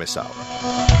you don't miss out.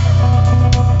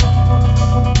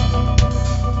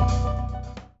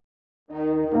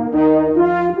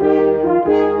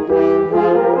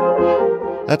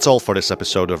 That's all for this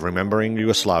episode of Remembering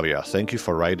Yugoslavia. Thank you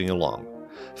for riding along.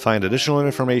 Find additional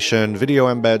information, video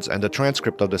embeds, and the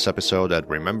transcript of this episode at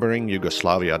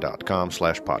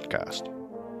rememberingyugoslavia.com/podcast.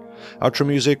 Outro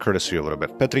music courtesy of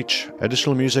Robert Petric.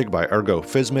 Additional music by Ergo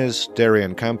Fizmiz,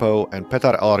 Darian Campo, and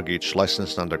Petar Alargic,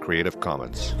 licensed under Creative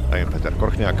Commons. I am Peter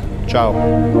Korchniak. Ciao.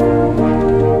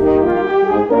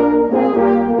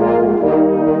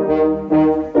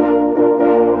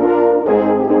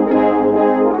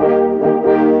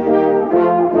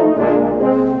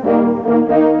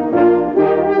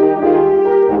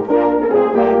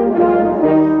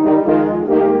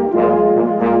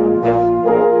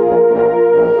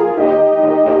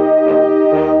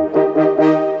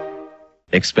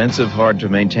 Expensive,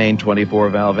 hard-to-maintain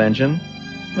 24-valve engine?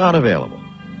 Not available.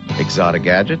 Exotic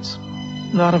gadgets?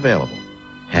 Not available.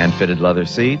 Hand-fitted leather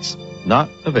seats? Not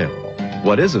available.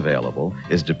 What is available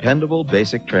is dependable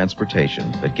basic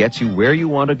transportation that gets you where you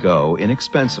want to go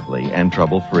inexpensively and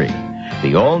trouble-free.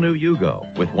 The all-new Yugo,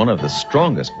 with one of the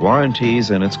strongest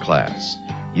warranties in its class.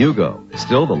 Yugo,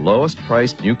 still the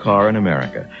lowest-priced new car in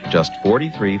America, just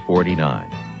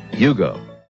 $43.49. Yugo.